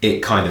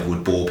 It kind of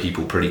would bore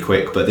people pretty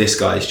quick, but this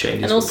guy's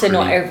changes. And also,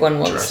 not everyone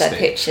wants their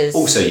pictures.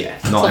 Also, not obviously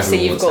everyone wants their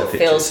pictures. Obviously, you've got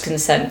Phil's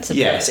consent to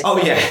yes. Oh,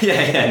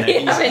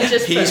 yeah. No,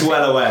 he's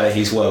well aware that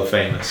he's world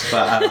famous.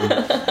 But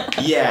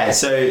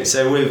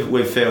so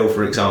with Phil,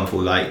 for example,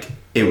 like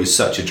it was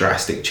such a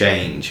drastic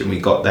change, and we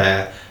got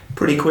there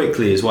pretty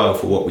quickly as well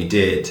for what we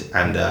did,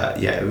 and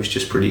it was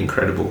just pretty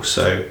incredible.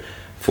 So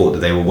thought that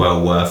they were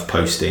well worth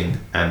posting,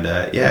 and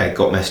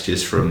got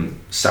messages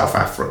from South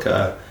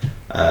Africa.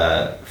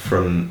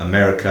 From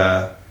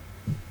America.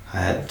 I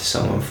had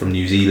someone from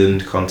New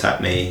Zealand contact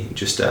me.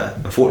 Just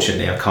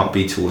unfortunately I can't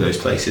be to all those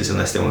places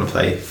unless they want to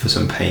pay for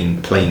some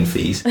plane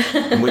fees,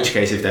 in which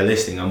case if they're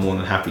listening I'm more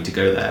than happy to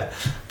go there,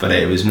 but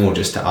it was more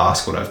just to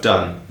ask what I've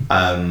done.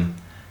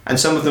 And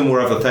some of them were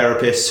other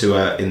therapists who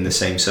are in the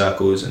same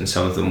circles, and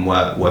some of them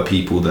were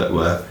people that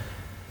were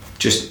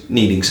just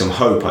needing some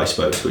hope, I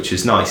suppose, which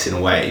is nice in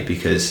a way,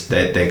 because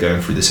they're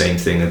going through the same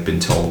thing and been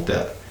told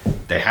that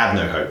they had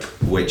no hope,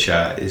 which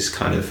is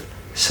kind of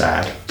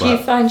sad. Do you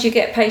find you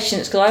get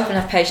patients, because I often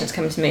have patients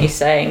coming to me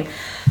saying,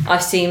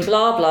 I've seen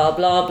blah blah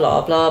blah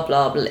blah blah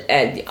blah,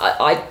 and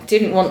I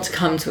didn't want to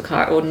come to a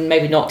car, or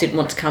maybe not didn't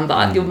want to come,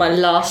 but you're my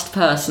last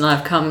person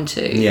I've come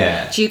to.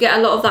 Yeah. Do you get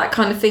a lot of that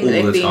kind of thing that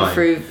they've been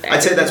through?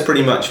 I'd say that's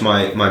pretty much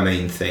my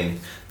main thing.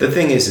 The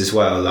thing is as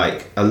well,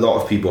 like a lot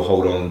of people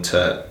hold on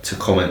to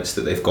comments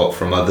that they've got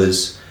from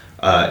others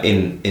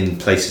in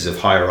places of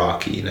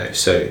hierarchy, you know.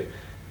 So,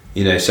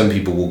 you know, some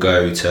people will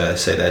go to,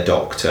 say, their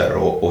doctor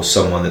or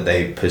someone that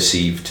they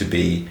perceive to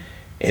be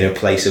in a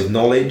place of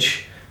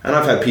knowledge. And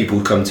I've had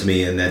people come to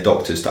me and their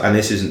doctors, and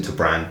this isn't to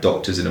brand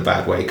doctors in a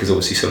bad way, because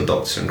obviously some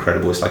doctors are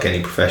incredible. It's like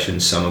any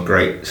profession. Some are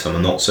great, some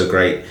are not so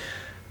great.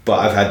 But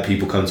I've had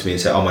people come to me and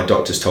say, oh, my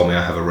doctor's told me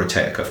I have a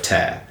rotator cuff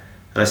tear.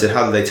 And I said,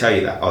 how did they tell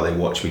you that? Oh, they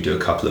watched me do a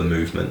couple of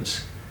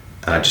movements.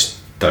 And I just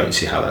don't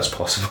see how that's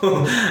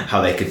possible, how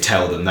they could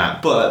tell them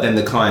that. But then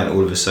the client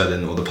all of a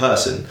sudden, or the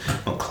person,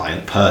 not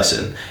client,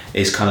 person,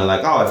 is kind of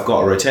like, oh, I've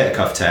got a rotator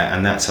cuff tear,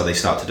 and that's how they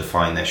start to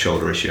define their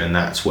shoulder issue, and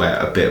that's where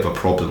a bit of a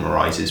problem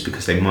arises,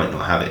 because they might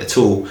not have it at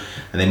all,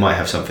 and they might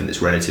have something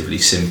that's relatively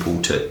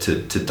simple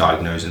to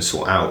diagnose and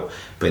sort out,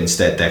 but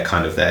instead they're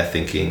kind of there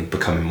thinking,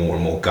 becoming more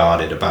and more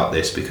guarded about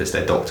this because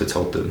their doctor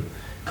told them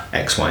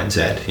X, Y, and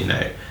Z, you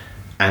know.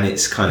 And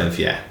it's kind of,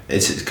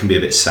 it can be a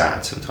bit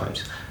sad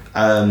sometimes.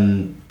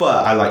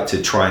 But I like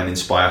to try and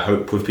inspire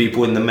hope with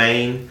people in the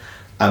main.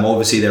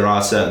 Obviously there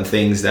are certain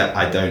things that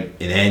I don't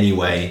in any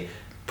way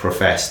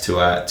profess to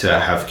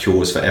have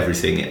cures for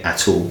everything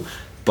at all,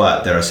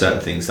 but there are certain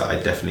things that I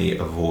definitely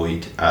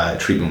avoid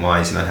treatment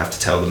wise, and I'd have to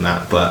tell them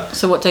that. But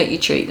so what don't you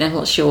treat then?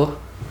 What's your...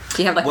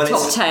 Do you have like a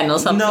top 10 or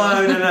something?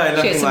 No,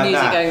 nothing like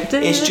that.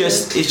 Going, it's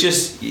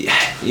just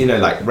you know,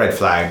 like red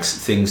flags,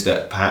 things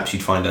that perhaps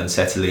you'd find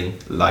unsettling,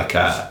 like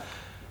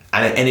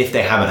and if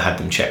they haven't had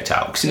them checked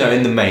out, because you know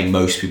in the main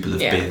most people have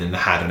been and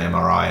had an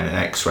MRI and an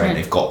X-ray and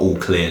they've got all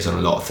clears on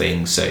a lot of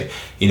things, so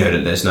you know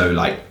that there's no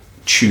like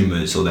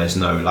tumours or there's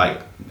no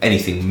like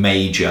anything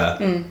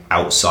major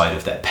outside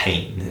of their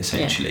pain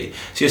essentially.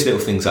 So just little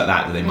things like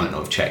that they might not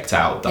have checked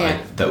out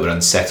that would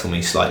unsettle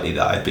me slightly,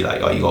 that I'd be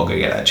like, oh, you gotta go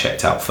get that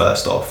checked out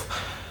first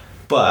off.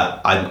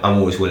 But I'm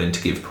always willing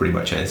to give pretty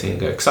much anything a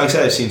go, because like I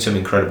said, I've seen some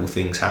incredible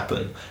things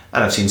happen,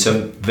 and I've seen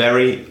some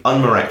very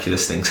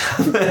unmiraculous things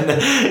happen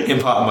in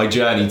part of my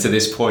journey to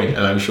this point,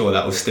 and I'm sure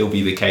that will still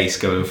be the case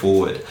going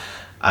forward.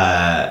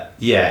 But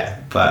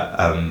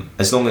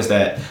as long as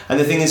they're, and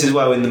the thing is as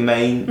well, in the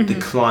main, the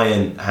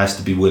client has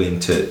to be willing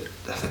to,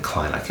 the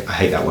client, I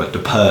hate that word, the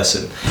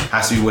person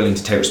has to be willing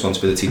to take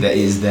responsibility. That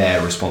is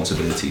their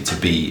responsibility to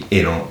be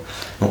not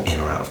in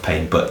or out of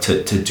pain, but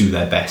to do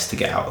their best to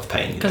get out of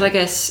pain. Because I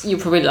guess you're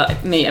probably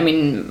like me, I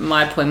mean,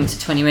 my appointments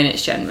are 20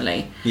 minutes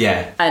generally.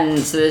 Yeah. And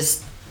so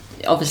there's,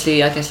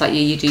 obviously, I guess like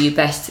you do your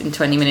best in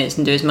 20 minutes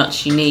and do as much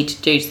as you need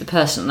to do to the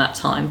person at that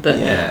time, but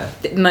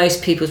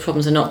most people's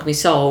problems are not going to be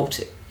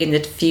solved in the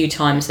few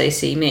times they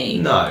see me.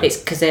 No, it's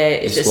because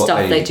it's the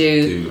stuff they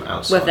do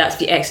outside. Whether that's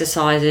the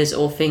exercises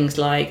or things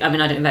like, I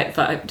mean, I don't know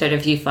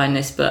if you find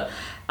this, but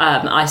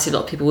I see a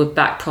lot of people with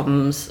back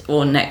problems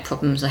or neck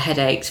problems or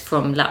headaches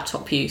from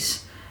laptop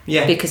use.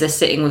 Yeah. Because they're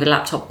sitting with a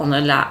laptop on their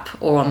lap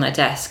or on their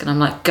desk, and I'm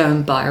like, go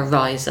and buy a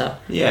riser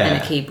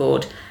and a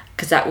keyboard.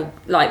 because that will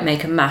like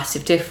make a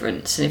massive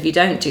difference. And if you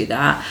don't do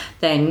that,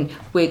 then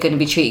we're going to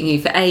be treating you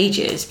for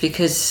ages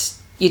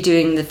because you're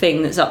doing the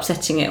thing that's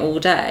upsetting it all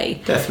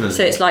day. Definitely.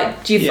 So it's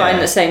like, do you find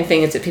the same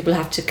thing as that people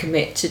have to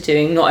commit to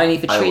doing, not only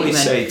for treatment? I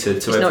always say to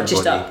it's everybody, not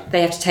just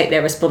they have to take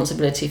their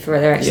responsibility for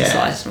their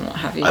exercise and what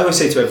have you. I always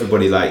say to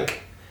everybody,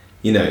 like,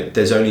 you know,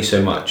 there's only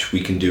so much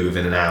we can do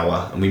within an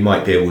hour, and we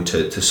might be able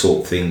to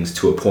sort things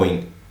to a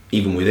point,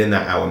 even within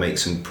that hour, make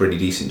some pretty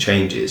decent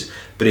changes.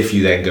 But if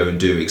you then go and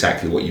do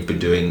exactly what you've been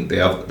doing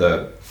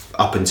the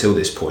up until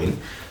this point,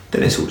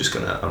 then it's all just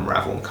going to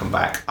unravel and come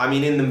back. I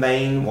mean, in the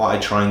main, what I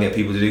try and get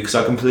people to do, because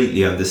I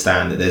completely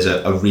understand that there's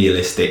a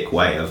realistic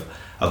way of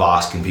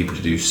asking people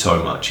to do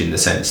so much, in the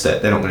sense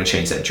that they're not going to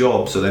change their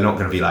job, so they're not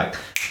going to be like,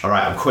 all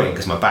right, I'm quitting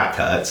because my back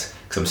hurts,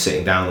 because I'm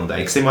sitting down all day,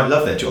 because they might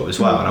love their job as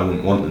well, and I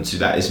wouldn't want them to do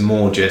that. It's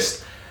more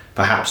just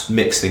perhaps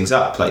mix things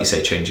up, like you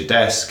say, change your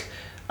desk,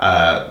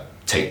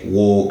 take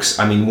walks.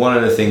 I mean, one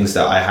of the things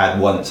that I had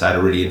once, I had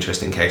a really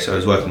interesting case. I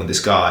was working with this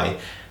guy,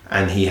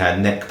 and he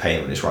had neck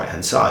pain on his right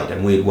hand side,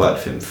 and we had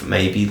worked with him for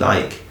maybe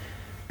like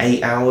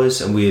 8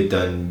 hours, and we had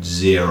done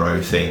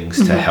 0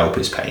 things to help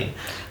his pain.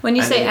 When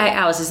you say 8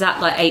 hours, is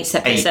that like 8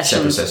 separate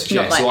sessions?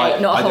 Yeah. Not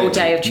like not a whole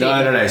day of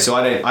treatment? No. So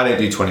I don't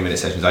do 20-minute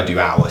sessions. I do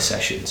hour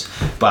sessions.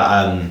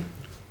 But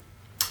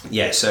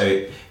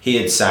so he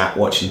had sat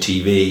watching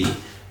TV.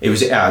 It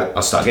was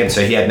I'll start again.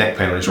 So he had neck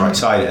pain on his right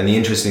side, and the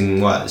interesting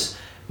thing was,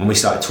 when we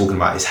started talking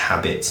about his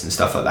habits and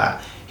stuff like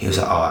that, he was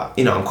like, oh,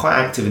 you know, I'm quite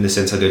active in the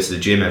sense I go to the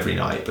gym every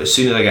night, but as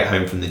soon as I get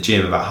home from the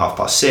gym about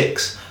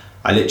 6:30,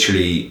 I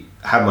literally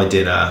have my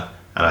dinner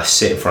and I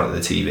sit in front of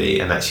the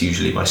TV, and that's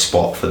usually my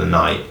spot for the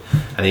night.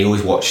 And he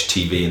always watched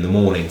TV in the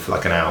morning for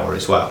like an hour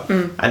as well.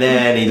 And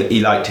then he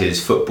liked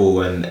his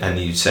football, and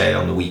he'd say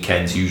on the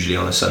weekends, usually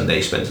on a Sunday,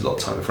 he spends a lot of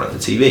time in front of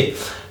the TV.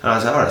 And I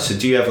was like, all right, so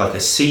do you have like a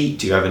seat?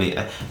 Do you have any?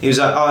 He was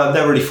like, oh, I've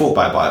never really thought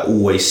about it, but I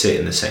always sit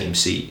in the same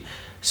seat.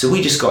 So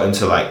we just got him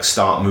to like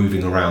start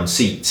moving around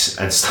seats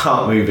and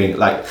start moving,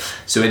 like,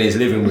 so in his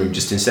living room,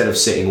 just instead of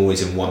sitting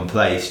always in one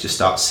place, just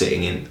start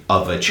sitting in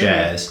other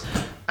chairs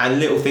and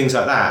little things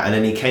like that. And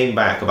then he came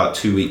back about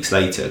 2 weeks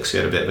later, because we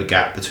had a bit of a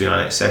gap between our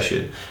next session,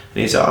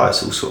 and he's like, oh,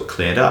 it's all sort of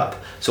cleared up.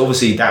 So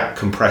obviously that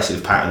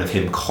compressive pattern of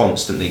him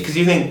constantly, because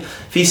you think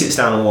if he sits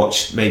down and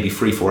watched maybe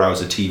 3-4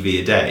 hours of TV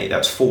a day,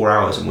 that's 4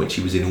 hours in which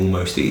he was in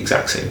almost the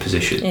exact same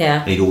position.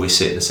 And he'd always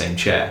sit in the same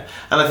chair.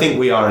 And I think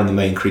we are in the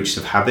main creatures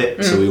of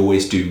habit, so we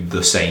always do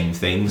the same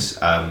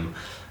things.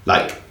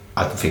 Like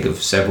I can think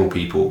of several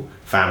people,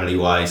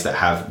 family-wise, that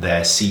have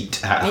their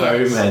seat at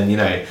home, and you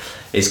know,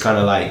 it's kind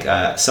of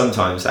like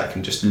sometimes that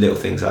can just, little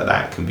things like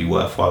that can be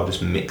worthwhile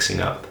just mixing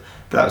up.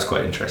 But that was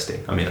quite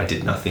interesting. I mean, I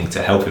did nothing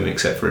to help him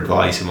except for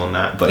advise him on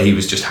that, but he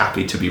was just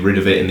happy to be rid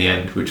of it in the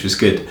end, which was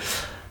good.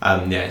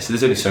 So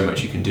there's only so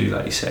much you can do,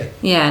 like you say.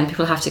 Yeah, and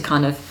people have to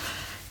kind of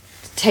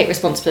take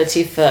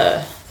responsibility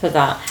for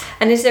that.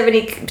 And is there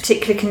any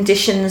particular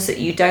conditions that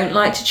you don't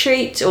like to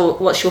treat, or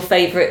what's your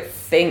favourite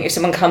thing? If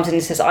someone comes in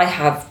and says, I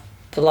have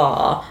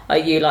blah, are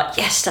you like,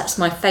 yes, that's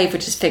my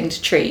favourite thing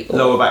to treat? Or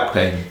lower back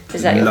pain.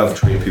 I love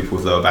treating people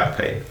with lower back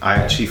pain. I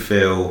actually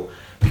feel,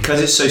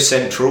 because it's so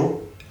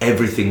central,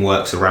 everything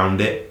works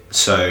around it,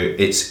 so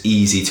it's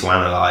easy to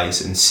analyse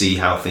and see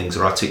how things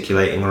are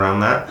articulating around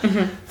that.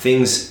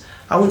 Things,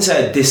 I wouldn't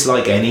say I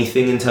dislike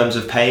anything in terms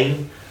of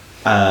pain,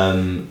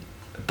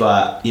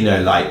 but you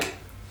know, like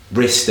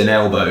wrist and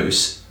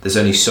elbows, there's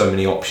only so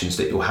many options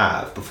that you'll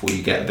have before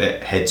you get a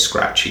bit head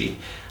scratchy,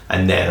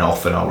 and then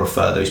often I'll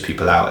refer those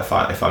people out if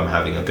I'm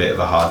having a bit of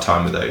a hard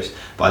time with those.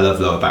 But I love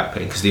lower back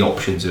pain because the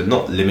options are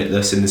not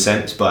limitless in the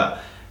sense,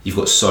 but you've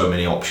got so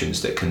many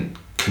options that can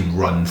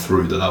run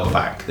through the lower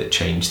back that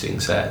change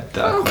things there,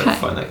 that I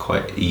find that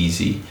quite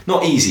easy.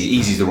 Not easy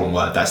is the wrong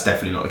word, that's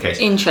definitely not the case.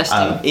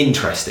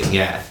 Interesting,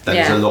 yeah.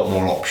 There's a lot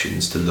more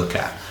options to look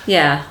at.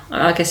 Yeah,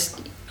 I guess,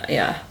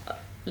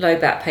 low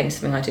back pain is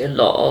something I do a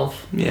lot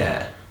of.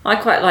 Yeah. I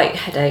quite like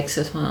headaches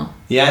as well.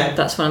 Yeah?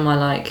 That's one of my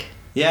like...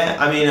 Yeah,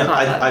 I mean,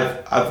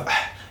 I've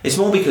it's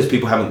more because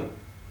people haven't,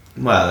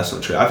 well, that's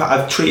not true.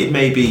 I've treated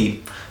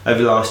maybe,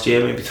 over the last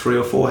year, maybe 3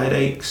 or 4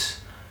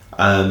 headaches.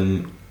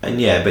 And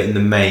yeah, but in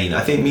the main, I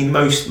think,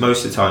 most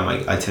of the time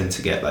I tend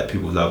to get like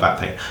people with lower back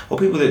pain, or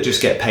people that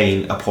just get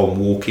pain upon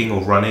walking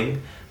or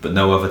running, but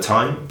no other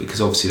time,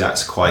 because obviously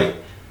that's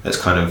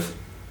kind of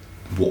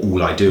what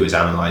all I do is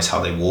analyse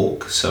how they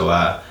walk. So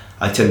I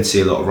tend to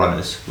see a lot of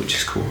runners, which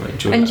is cool. I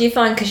enjoy that. And do you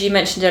find, because you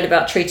mentioned earlier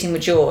about treating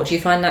with jaw, do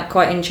you find that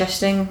quite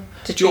interesting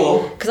to treat?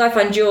 Jaw? Because I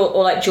find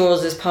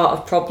jaws as part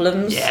of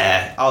problems.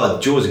 Yeah,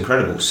 jaw's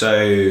incredible.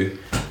 So,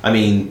 I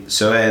mean,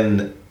 so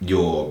in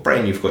your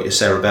brain, you've got your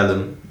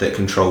cerebellum that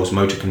controls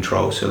motor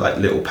control, so like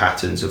little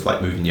patterns of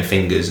like moving your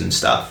fingers and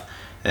stuff.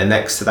 And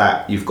next to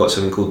that, you've got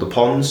something called the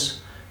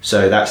pons.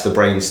 So that's the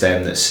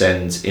brainstem that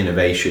sends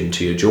innervation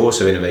to your jaw.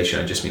 So innervation,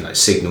 I just mean like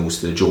signals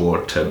to the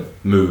jaw to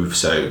move.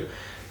 So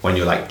when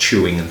you're like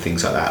chewing and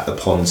things like that, the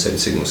pons send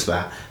signals to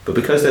that. But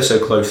because they're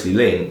so closely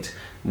linked,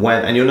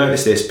 and you'll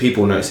notice this,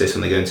 people notice this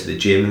when they go into the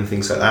gym and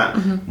things like that,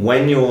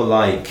 when you're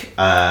like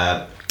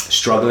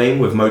struggling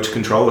with motor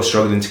control or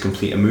struggling to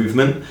complete a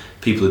movement,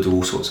 people will do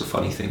all sorts of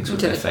funny things with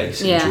their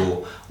face and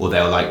jaw, or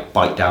they'll like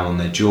bite down on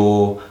their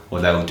jaw, or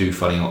they'll do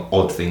funny or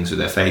odd things with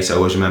their face. I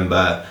always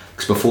remember,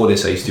 because before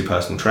this I used to do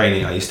personal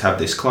training, I used to have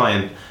this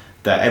client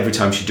that every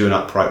time she'd do an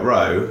upright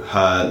row,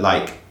 her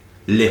like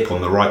lip on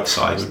the right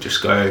side would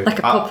just go like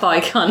a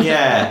Popeye kind.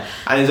 Yeah,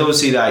 and it's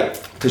obviously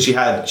like because she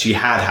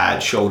had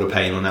shoulder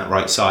pain on that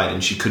right side,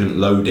 and she couldn't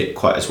load it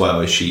quite as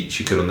well as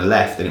she could on the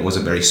left, and it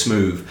wasn't very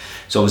smooth.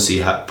 So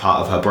obviously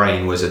part of her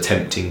brain was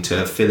attempting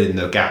to fill in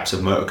the gaps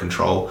of motor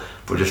control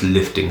by just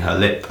lifting her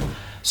lip.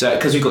 So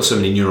because we've got so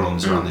many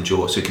neurons around the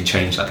jaw, so it can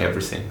change like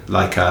everything.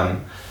 Like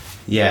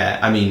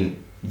I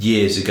mean,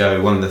 years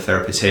ago, one of the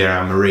therapists here,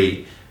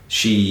 Anne-Marie,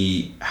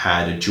 she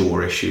had a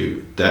jaw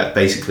issue that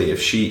basically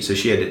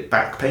she had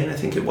back pain, I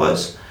think it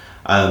was,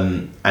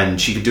 and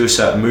she could do a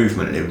certain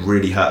movement and it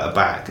really hurt her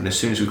back, and as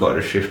soon as we got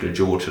her to shift her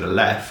jaw to the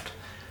left,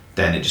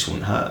 then it just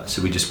wouldn't hurt.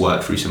 So we just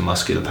worked through some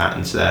muscular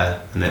patterns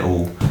there and it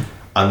all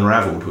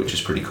unraveled, which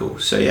is pretty cool.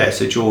 So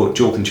so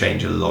jaw can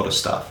change a lot of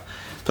stuff.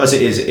 Plus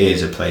it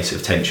is a place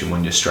of tension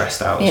when you're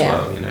stressed out as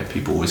well. You know,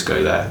 people always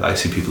go there. I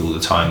see people all the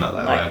time that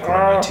I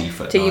grind my teeth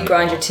at night. Do you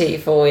grind your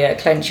teeth or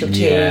clench your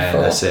teeth? Yeah,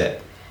 that's it.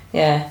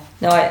 Yeah,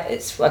 no,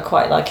 I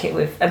quite like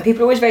it and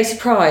people are always very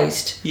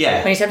surprised.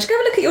 Yeah. When you say, just go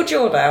have a look at your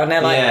jaw now, and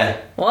they're like,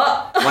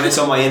 what? When it's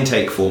on my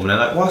intake form, and they're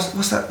like,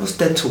 what's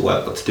dental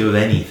work got to do with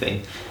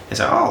anything?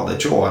 It's like, the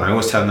jaw, and I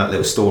always tell them that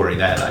little story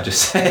there that I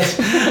just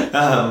said.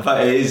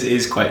 But it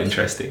is quite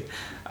interesting.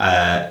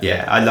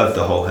 I love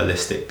the whole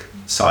holistic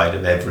side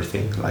of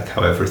everything, like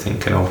how everything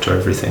can alter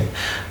everything.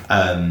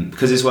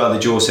 Because as well, the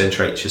jaw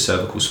centrates your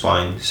cervical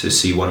spine, so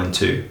C1 and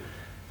 2.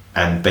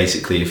 And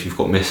basically, if you've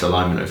got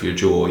misalignment of your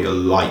jaw, you're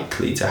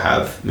likely to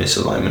have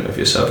misalignment of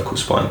your cervical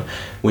spine,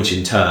 which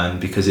in turn,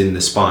 because in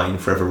the spine,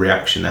 for every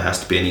reaction, there has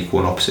to be an equal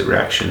and opposite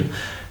reaction.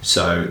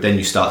 So then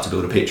you start to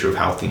build a picture of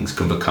how things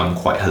can become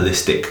quite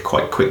holistic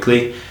quite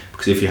quickly.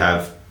 Because if you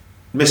have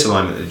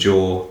misalignment of the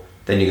jaw,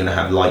 then you're going to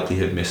have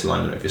likelihood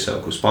misalignment of your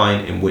cervical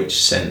spine, in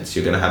which sense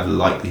you're going to have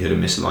likelihood of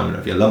misalignment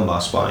of your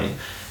lumbar spine.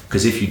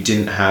 Because if you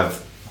didn't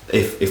have,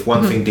 if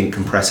one thing didn't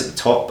compress at the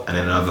top and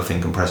then another thing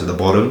compress at the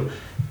bottom,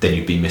 then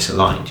you'd be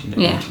misaligned.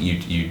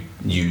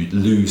 You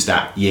lose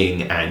that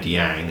yin and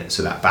yang,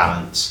 so that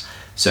balance.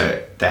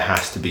 So there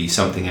has to be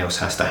something else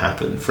has to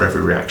happen for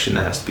every reaction.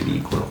 There has to be the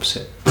equal and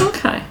opposite.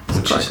 Okay,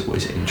 which is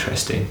always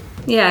interesting.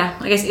 Yeah,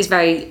 I guess it's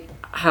very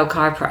how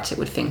chiropractic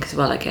would think as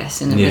well. I guess,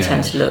 and we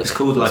tend to look. It's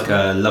called like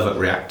a love at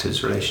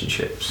reactors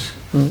relationships,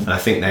 and I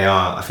think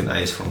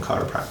that is from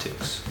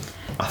chiropractics.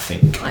 I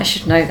think I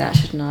should know that,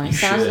 shouldn't I?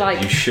 Sounds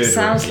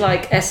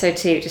like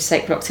SOT, which is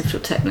sacral occipital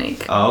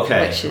technique. Oh,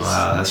 okay.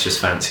 Wow, that's just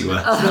fancy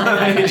words.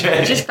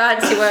 Just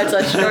fancy words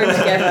I throw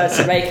together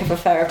to make up a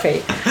therapy.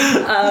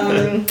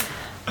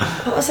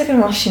 What was I going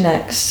to ask you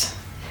next?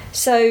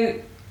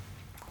 So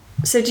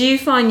do you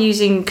find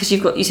using, because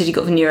you said you've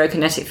got the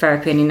neurokinetic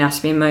therapy and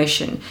anatomy and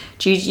motion,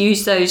 do you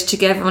use those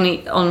together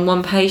on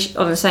one patient,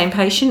 on the same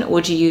patient,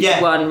 or do you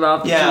use one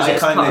rather than use it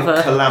as part of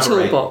a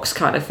toolbox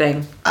kind of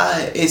thing?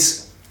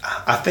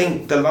 I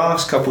think the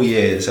last couple of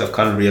years I've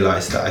kind of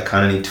realised that I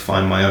kind of need to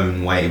find my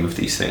own way with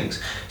these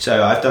things.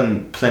 So I've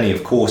done plenty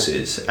of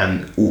courses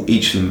and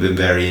each of them have been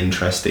very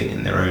interesting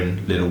in their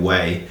own little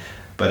way.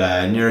 But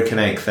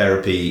neurokinetic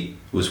therapy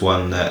was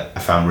one that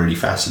I found really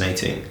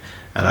fascinating,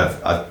 and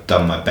I've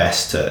done my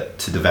best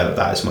to develop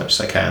that as much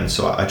as I can.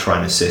 So I try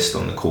and assist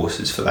on the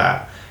courses for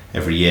that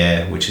every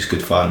year, which is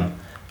good fun.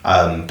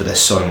 But there's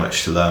so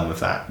much to learn with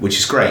that, which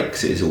is great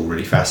because it is all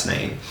really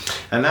fascinating.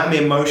 Anatomy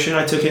and motion,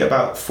 I took it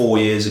about 4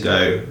 years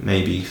ago,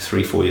 maybe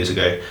 3-4 years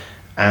ago,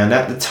 and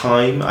at the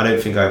time I don't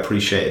think I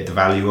appreciated the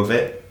value of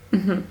it.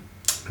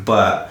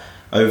 But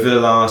over the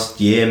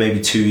last year, maybe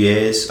 2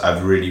 years,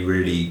 I've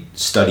really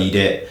studied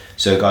it.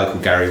 So a guy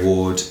called Gary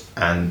Ward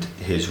and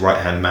his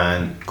right hand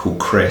man called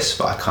Chris,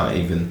 but I can't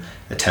even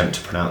attempt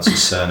to pronounce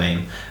his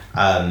surname,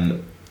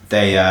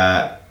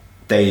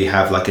 they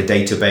have like a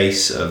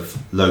database of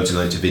loads and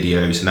loads of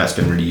videos, and that's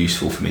been really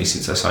useful for me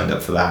since I signed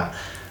up for that.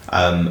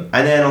 And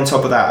then on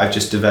top of that, I've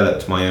just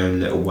developed my own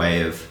little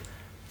way of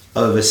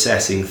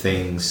assessing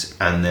things.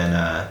 And then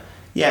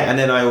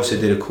I also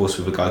did a course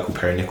with a guy called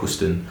Perry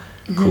Nicholson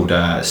called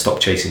Stop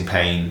Chasing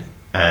Pain,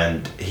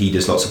 and he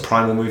does lots of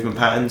primal movement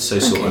patterns, so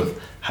sort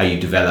of how you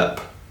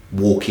develop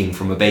walking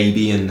from a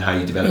baby and how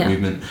you develop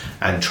movement,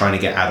 and trying to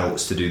get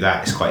adults to do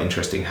that. It's quite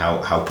interesting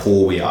how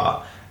poor we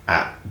are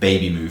at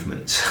baby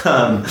movements,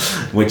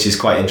 which is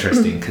quite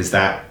interesting because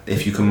that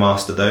if you can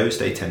master those,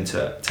 they tend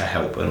to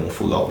help an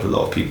awful lot with a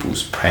lot of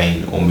people's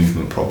pain or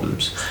movement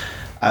problems.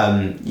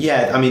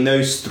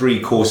 Those 3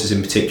 courses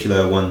in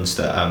particular are ones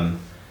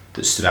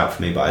that stood out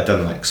for me. But I've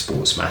done like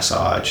sports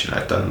massage, and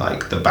I've done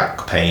like the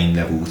back pain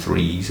level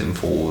 3s and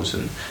 4s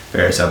and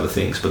various other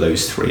things. But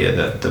those 3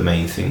 are the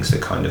main things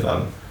that kind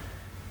of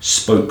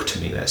spoke to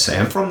me, let's say.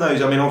 And from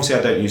those, obviously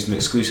I don't use them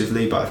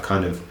exclusively, but I've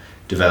kind of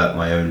develop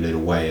my own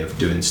little way of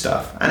doing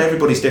stuff, and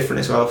everybody's different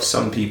as well. For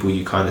some people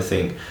you kind of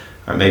think,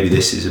 maybe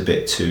this is a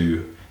bit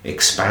too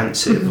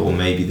expansive, or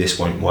maybe this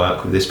won't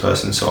work with this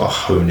person, so I'll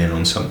hone in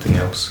on something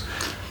else.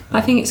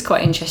 I think it's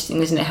quite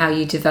interesting, isn't it, how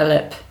you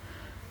develop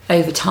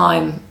over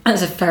time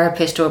as a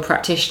therapist or a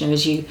practitioner,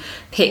 as you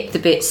pick the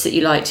bits that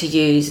you like to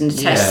use and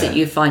the tests that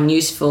you find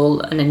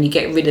useful, and then you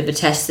get rid of the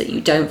tests that you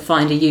don't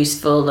find are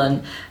useful,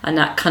 and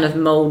that kind of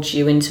moulds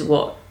you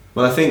into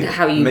I think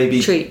how you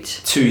maybe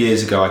treat. 2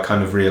 years ago I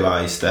kind of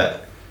realised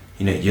that,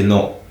 you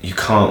know, you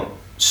can't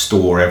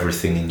store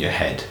everything in your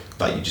head,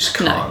 like you just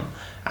can't. No.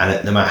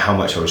 And no matter how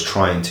much I was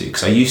trying to,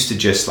 because I used to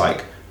just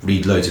like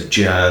read loads of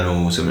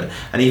journals, and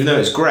even though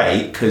it's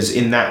great, because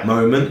in that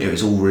moment it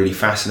was all really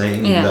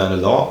fascinating, you learn a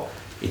lot,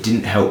 it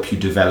didn't help you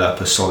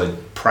develop a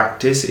solid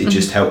practice. It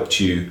just helped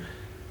you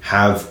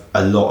have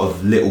a lot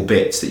of little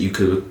bits that you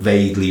could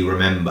vaguely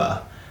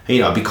remember. And,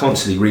 you know, I'd be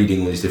constantly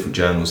reading all these different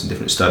journals and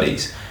different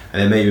studies,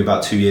 and then maybe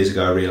about 2 years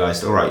ago I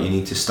realised, all right, you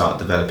need to start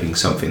developing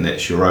something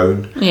that's your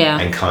own,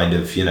 and kind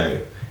of, you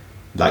know,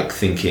 like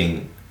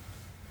thinking,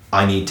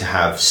 I need to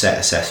have set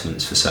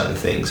assessments for certain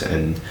things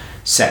and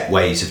set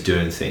ways of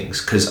doing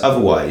things, because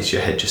otherwise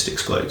your head just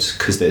explodes,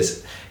 because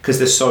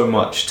there's so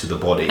much to the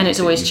body, and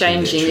it's always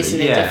changing, isn't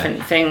it?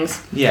 Different things,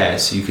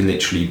 so you can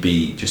literally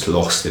be just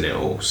lost in it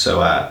all. So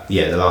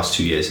the last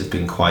 2 years have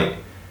been quite,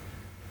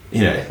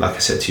 you know, like I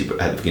said to you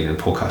at the beginning of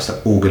the podcast,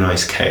 like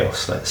organised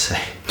chaos, let's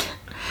say.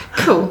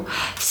 Cool.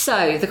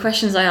 So the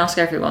questions I ask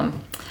everyone,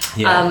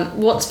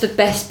 what's the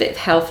best bit of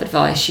health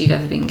advice you've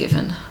ever been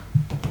given?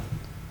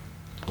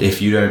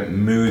 If you don't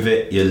move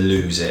it, you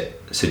lose it.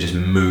 So just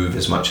move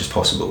as much as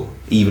possible,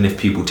 even if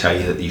people tell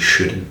you that you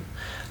shouldn't.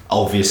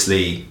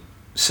 Obviously,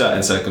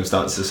 certain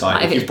circumstances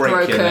aside, if you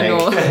break your leg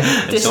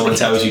and someone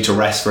tells you to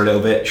rest for a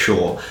little bit,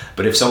 sure.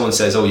 But if someone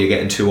says, oh, you're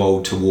getting too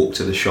old to walk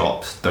to the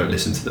shops, don't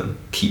listen to them.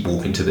 Keep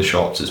walking to the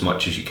shops as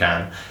much as you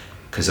can,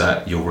 because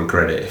you'll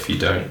regret it if you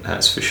don't,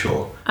 that's for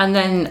sure. And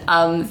then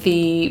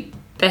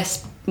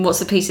what's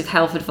the piece of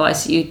health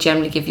advice that you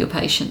generally give your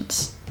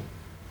patients?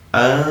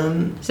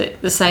 Is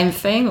it the same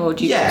thing, or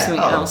do you give something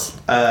else?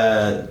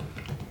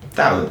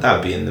 That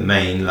would be in the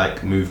main,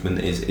 like movement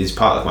is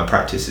part of my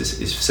practice,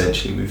 is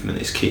essentially movement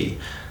is key.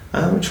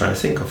 I'm trying to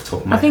think off the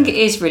top of my head. I think it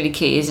is really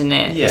key, isn't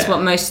it? Yeah. It's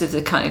what most of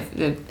the kind of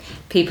the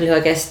people who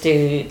I guess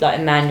do like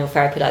manual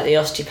therapy, like the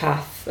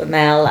osteopath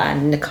Mel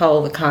and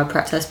Nicole, the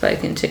chiropractor I've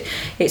spoken to,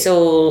 it's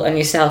all, and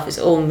yourself, it's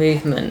all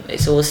movement,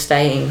 it's all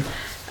staying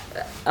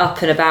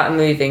up and about and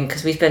moving,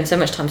 because we spend so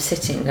much time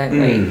sitting, don't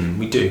we?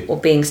 We do. Or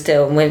being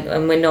still,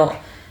 and we're not,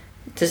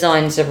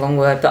 design's the wrong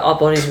word, but our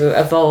bodies were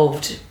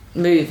evolved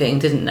moving,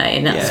 didn't they?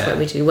 And that's what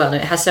we do well.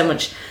 And it has so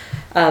much,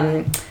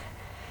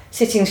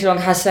 sitting too long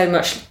has so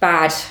much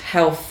bad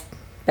health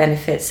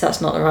benefits.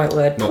 That's not the right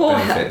word. Not Poor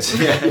benefits.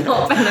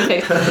 Not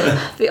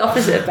benefits. The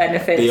opposite of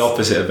benefits. The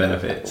opposite of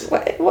benefits.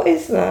 What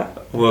is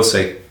that? We'll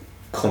say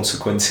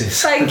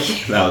consequences. Thank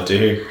you. That'll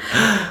do.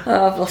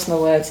 I've lost my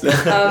words.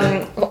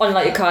 On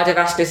like your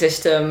cardiovascular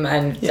system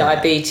and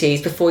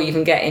diabetes, before you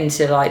even get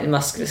into like the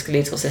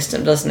musculoskeletal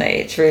system, doesn't it?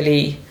 It's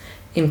really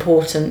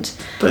important.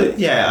 But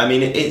yeah, I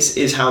mean,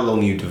 it's how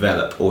long you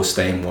develop or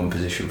stay in one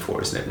position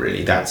for, isn't it?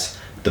 Really, that's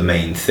the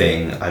main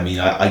thing. I mean,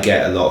 I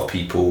get a lot of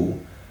people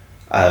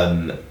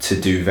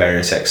to do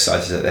various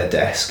exercises at their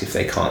desk if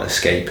they can't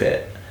escape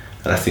it,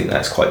 and I think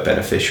that's quite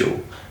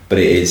beneficial. But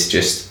it is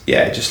just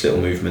little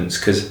movements,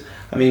 because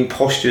I mean,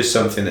 posture is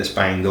something that's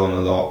banged on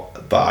a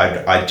lot,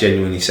 but I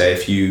genuinely say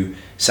if you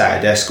sat at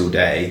a desk all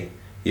day,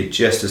 you're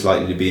just as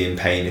likely to be in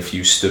pain if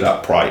you stood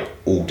upright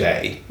all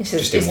day. It's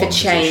the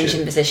change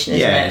in position,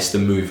 isn't it? Yeah, it's the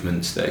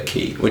movements that are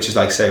key, which is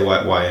like, say, why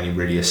I only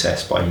really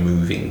assess by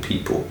moving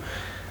people.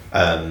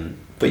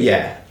 But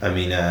yeah, I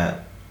mean,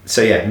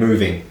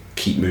 moving,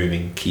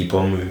 keep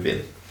on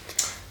moving.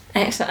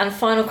 Excellent. And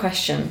final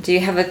question, do you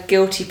have a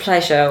guilty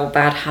pleasure or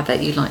bad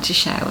habit you'd like to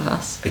share with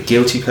us? A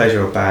guilty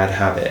pleasure or bad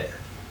habit?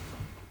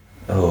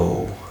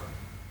 Oh,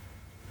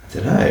 I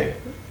don't know.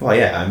 Well,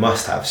 yeah, I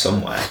must have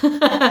somewhere.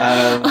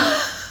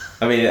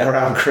 I mean,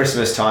 around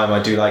Christmas time,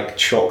 I do like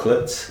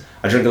chocolates.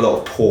 I drink a lot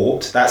of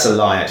port. That's a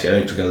lie, actually. I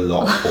don't drink a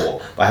lot of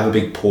port, but I have a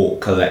big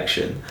port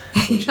collection.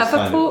 You have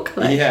a port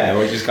collection? Yeah,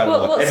 which is kind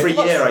of every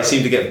year I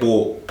seem to get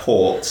bought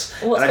ports,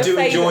 and I do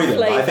enjoy them.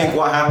 But I think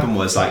what happened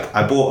was, like,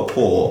 I bought a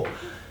port.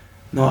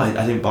 No, I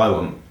didn't buy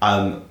one.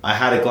 I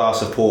had a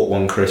glass of port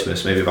one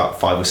Christmas, maybe about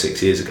 5 or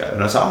 6 years ago,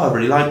 and I was like, I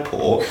really like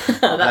port.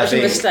 That was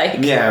a mistake.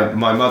 Yeah,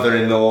 my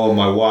mother-in-law,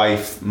 my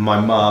wife, my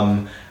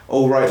mum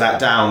all wrote that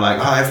down,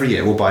 like, every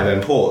year we'll buy them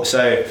port.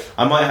 So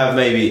I might have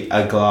maybe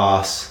a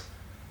glass,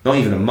 not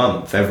even a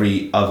month,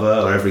 every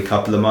other or every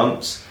couple of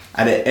months.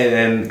 And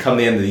then come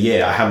the end of the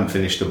year, I haven't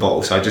finished the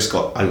bottle, so I just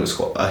got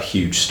a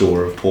huge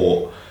store of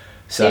port.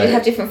 So did you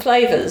have different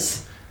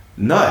flavours?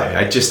 No,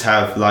 I just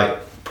have like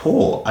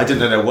port. I didn't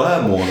know there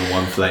were more than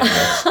one flavour.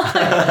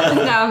 I'm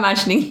now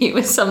imagining you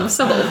with some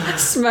sort of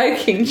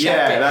smoking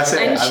jacket that's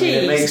it. And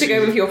cheese to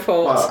go with your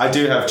port. Well, I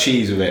do have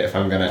cheese with it. If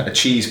I'm gonna, a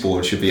cheese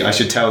board should be. I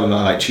should tell them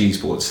I like cheese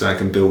boards so I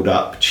can build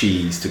up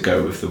cheese to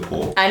go with the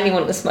port. And you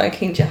want the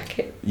smoking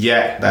jacket.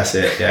 Yeah, that's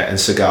it. Yeah, and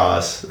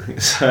cigars.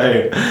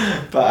 So,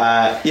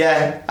 but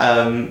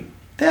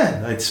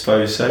I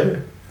suppose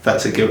so.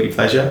 that's a guilty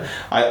pleasure.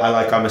 I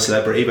like I'm a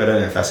Celebrity, but I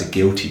don't know if that's a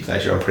guilty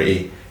pleasure. I'm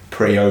pretty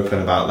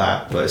open about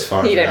that. But as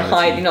far as you don't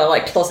hide, you're not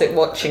like closet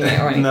watching it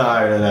or anything. No.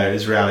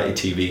 As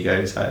reality TV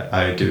goes,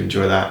 I do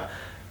enjoy that.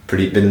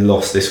 Been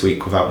lost this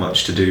week without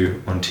much to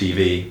do on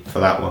TV for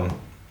that one.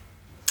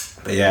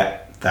 But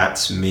yeah,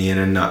 that's me in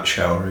a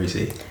nutshell,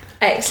 Rosie.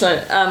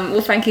 Excellent.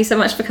 Well, thank you so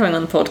much for coming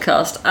on the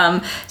podcast.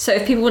 So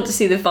if people want to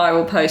see the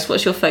viral post,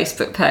 what's your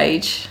Facebook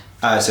page?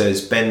 So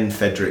it's Ben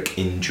Fedrick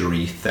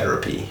Injury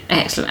Therapy.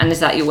 Excellent. And is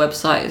that your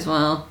website as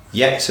well?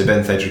 Yeah, so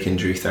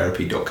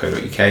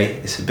benfedrickinjurytherapy.co.uk.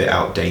 It's a bit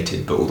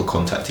outdated, but all the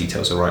contact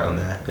details are right on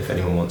there if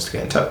anyone wants to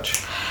get in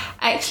touch.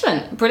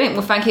 Excellent. Brilliant.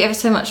 Well, thank you ever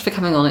so much for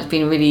coming on. It's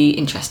been really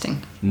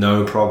interesting.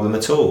 No problem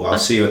at all. I'll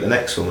see you at the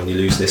next one when you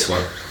lose this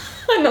one.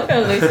 I'm not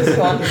going to lose this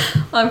one.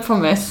 I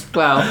promise.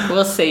 Well,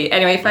 we'll see.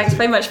 Anyway, thanks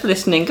very much for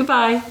listening.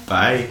 Goodbye.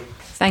 Bye.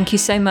 Thank you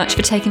so much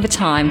for taking the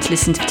time to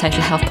listen to the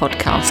Total Health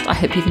Podcast. I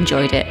hope you've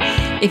enjoyed it.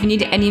 If you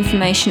need any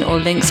information or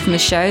links from the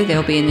show,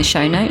 they'll be in the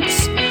show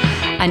notes.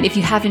 And if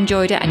you have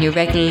enjoyed it and you're a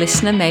regular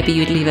listener, maybe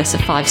you'd leave us a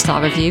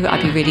 5-star review.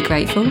 I'd be really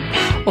grateful.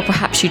 Or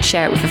perhaps you'd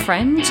share it with a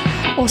friend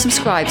or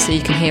subscribe so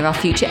you can hear our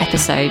future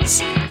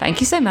episodes.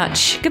 Thank you so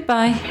much.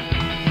 Goodbye.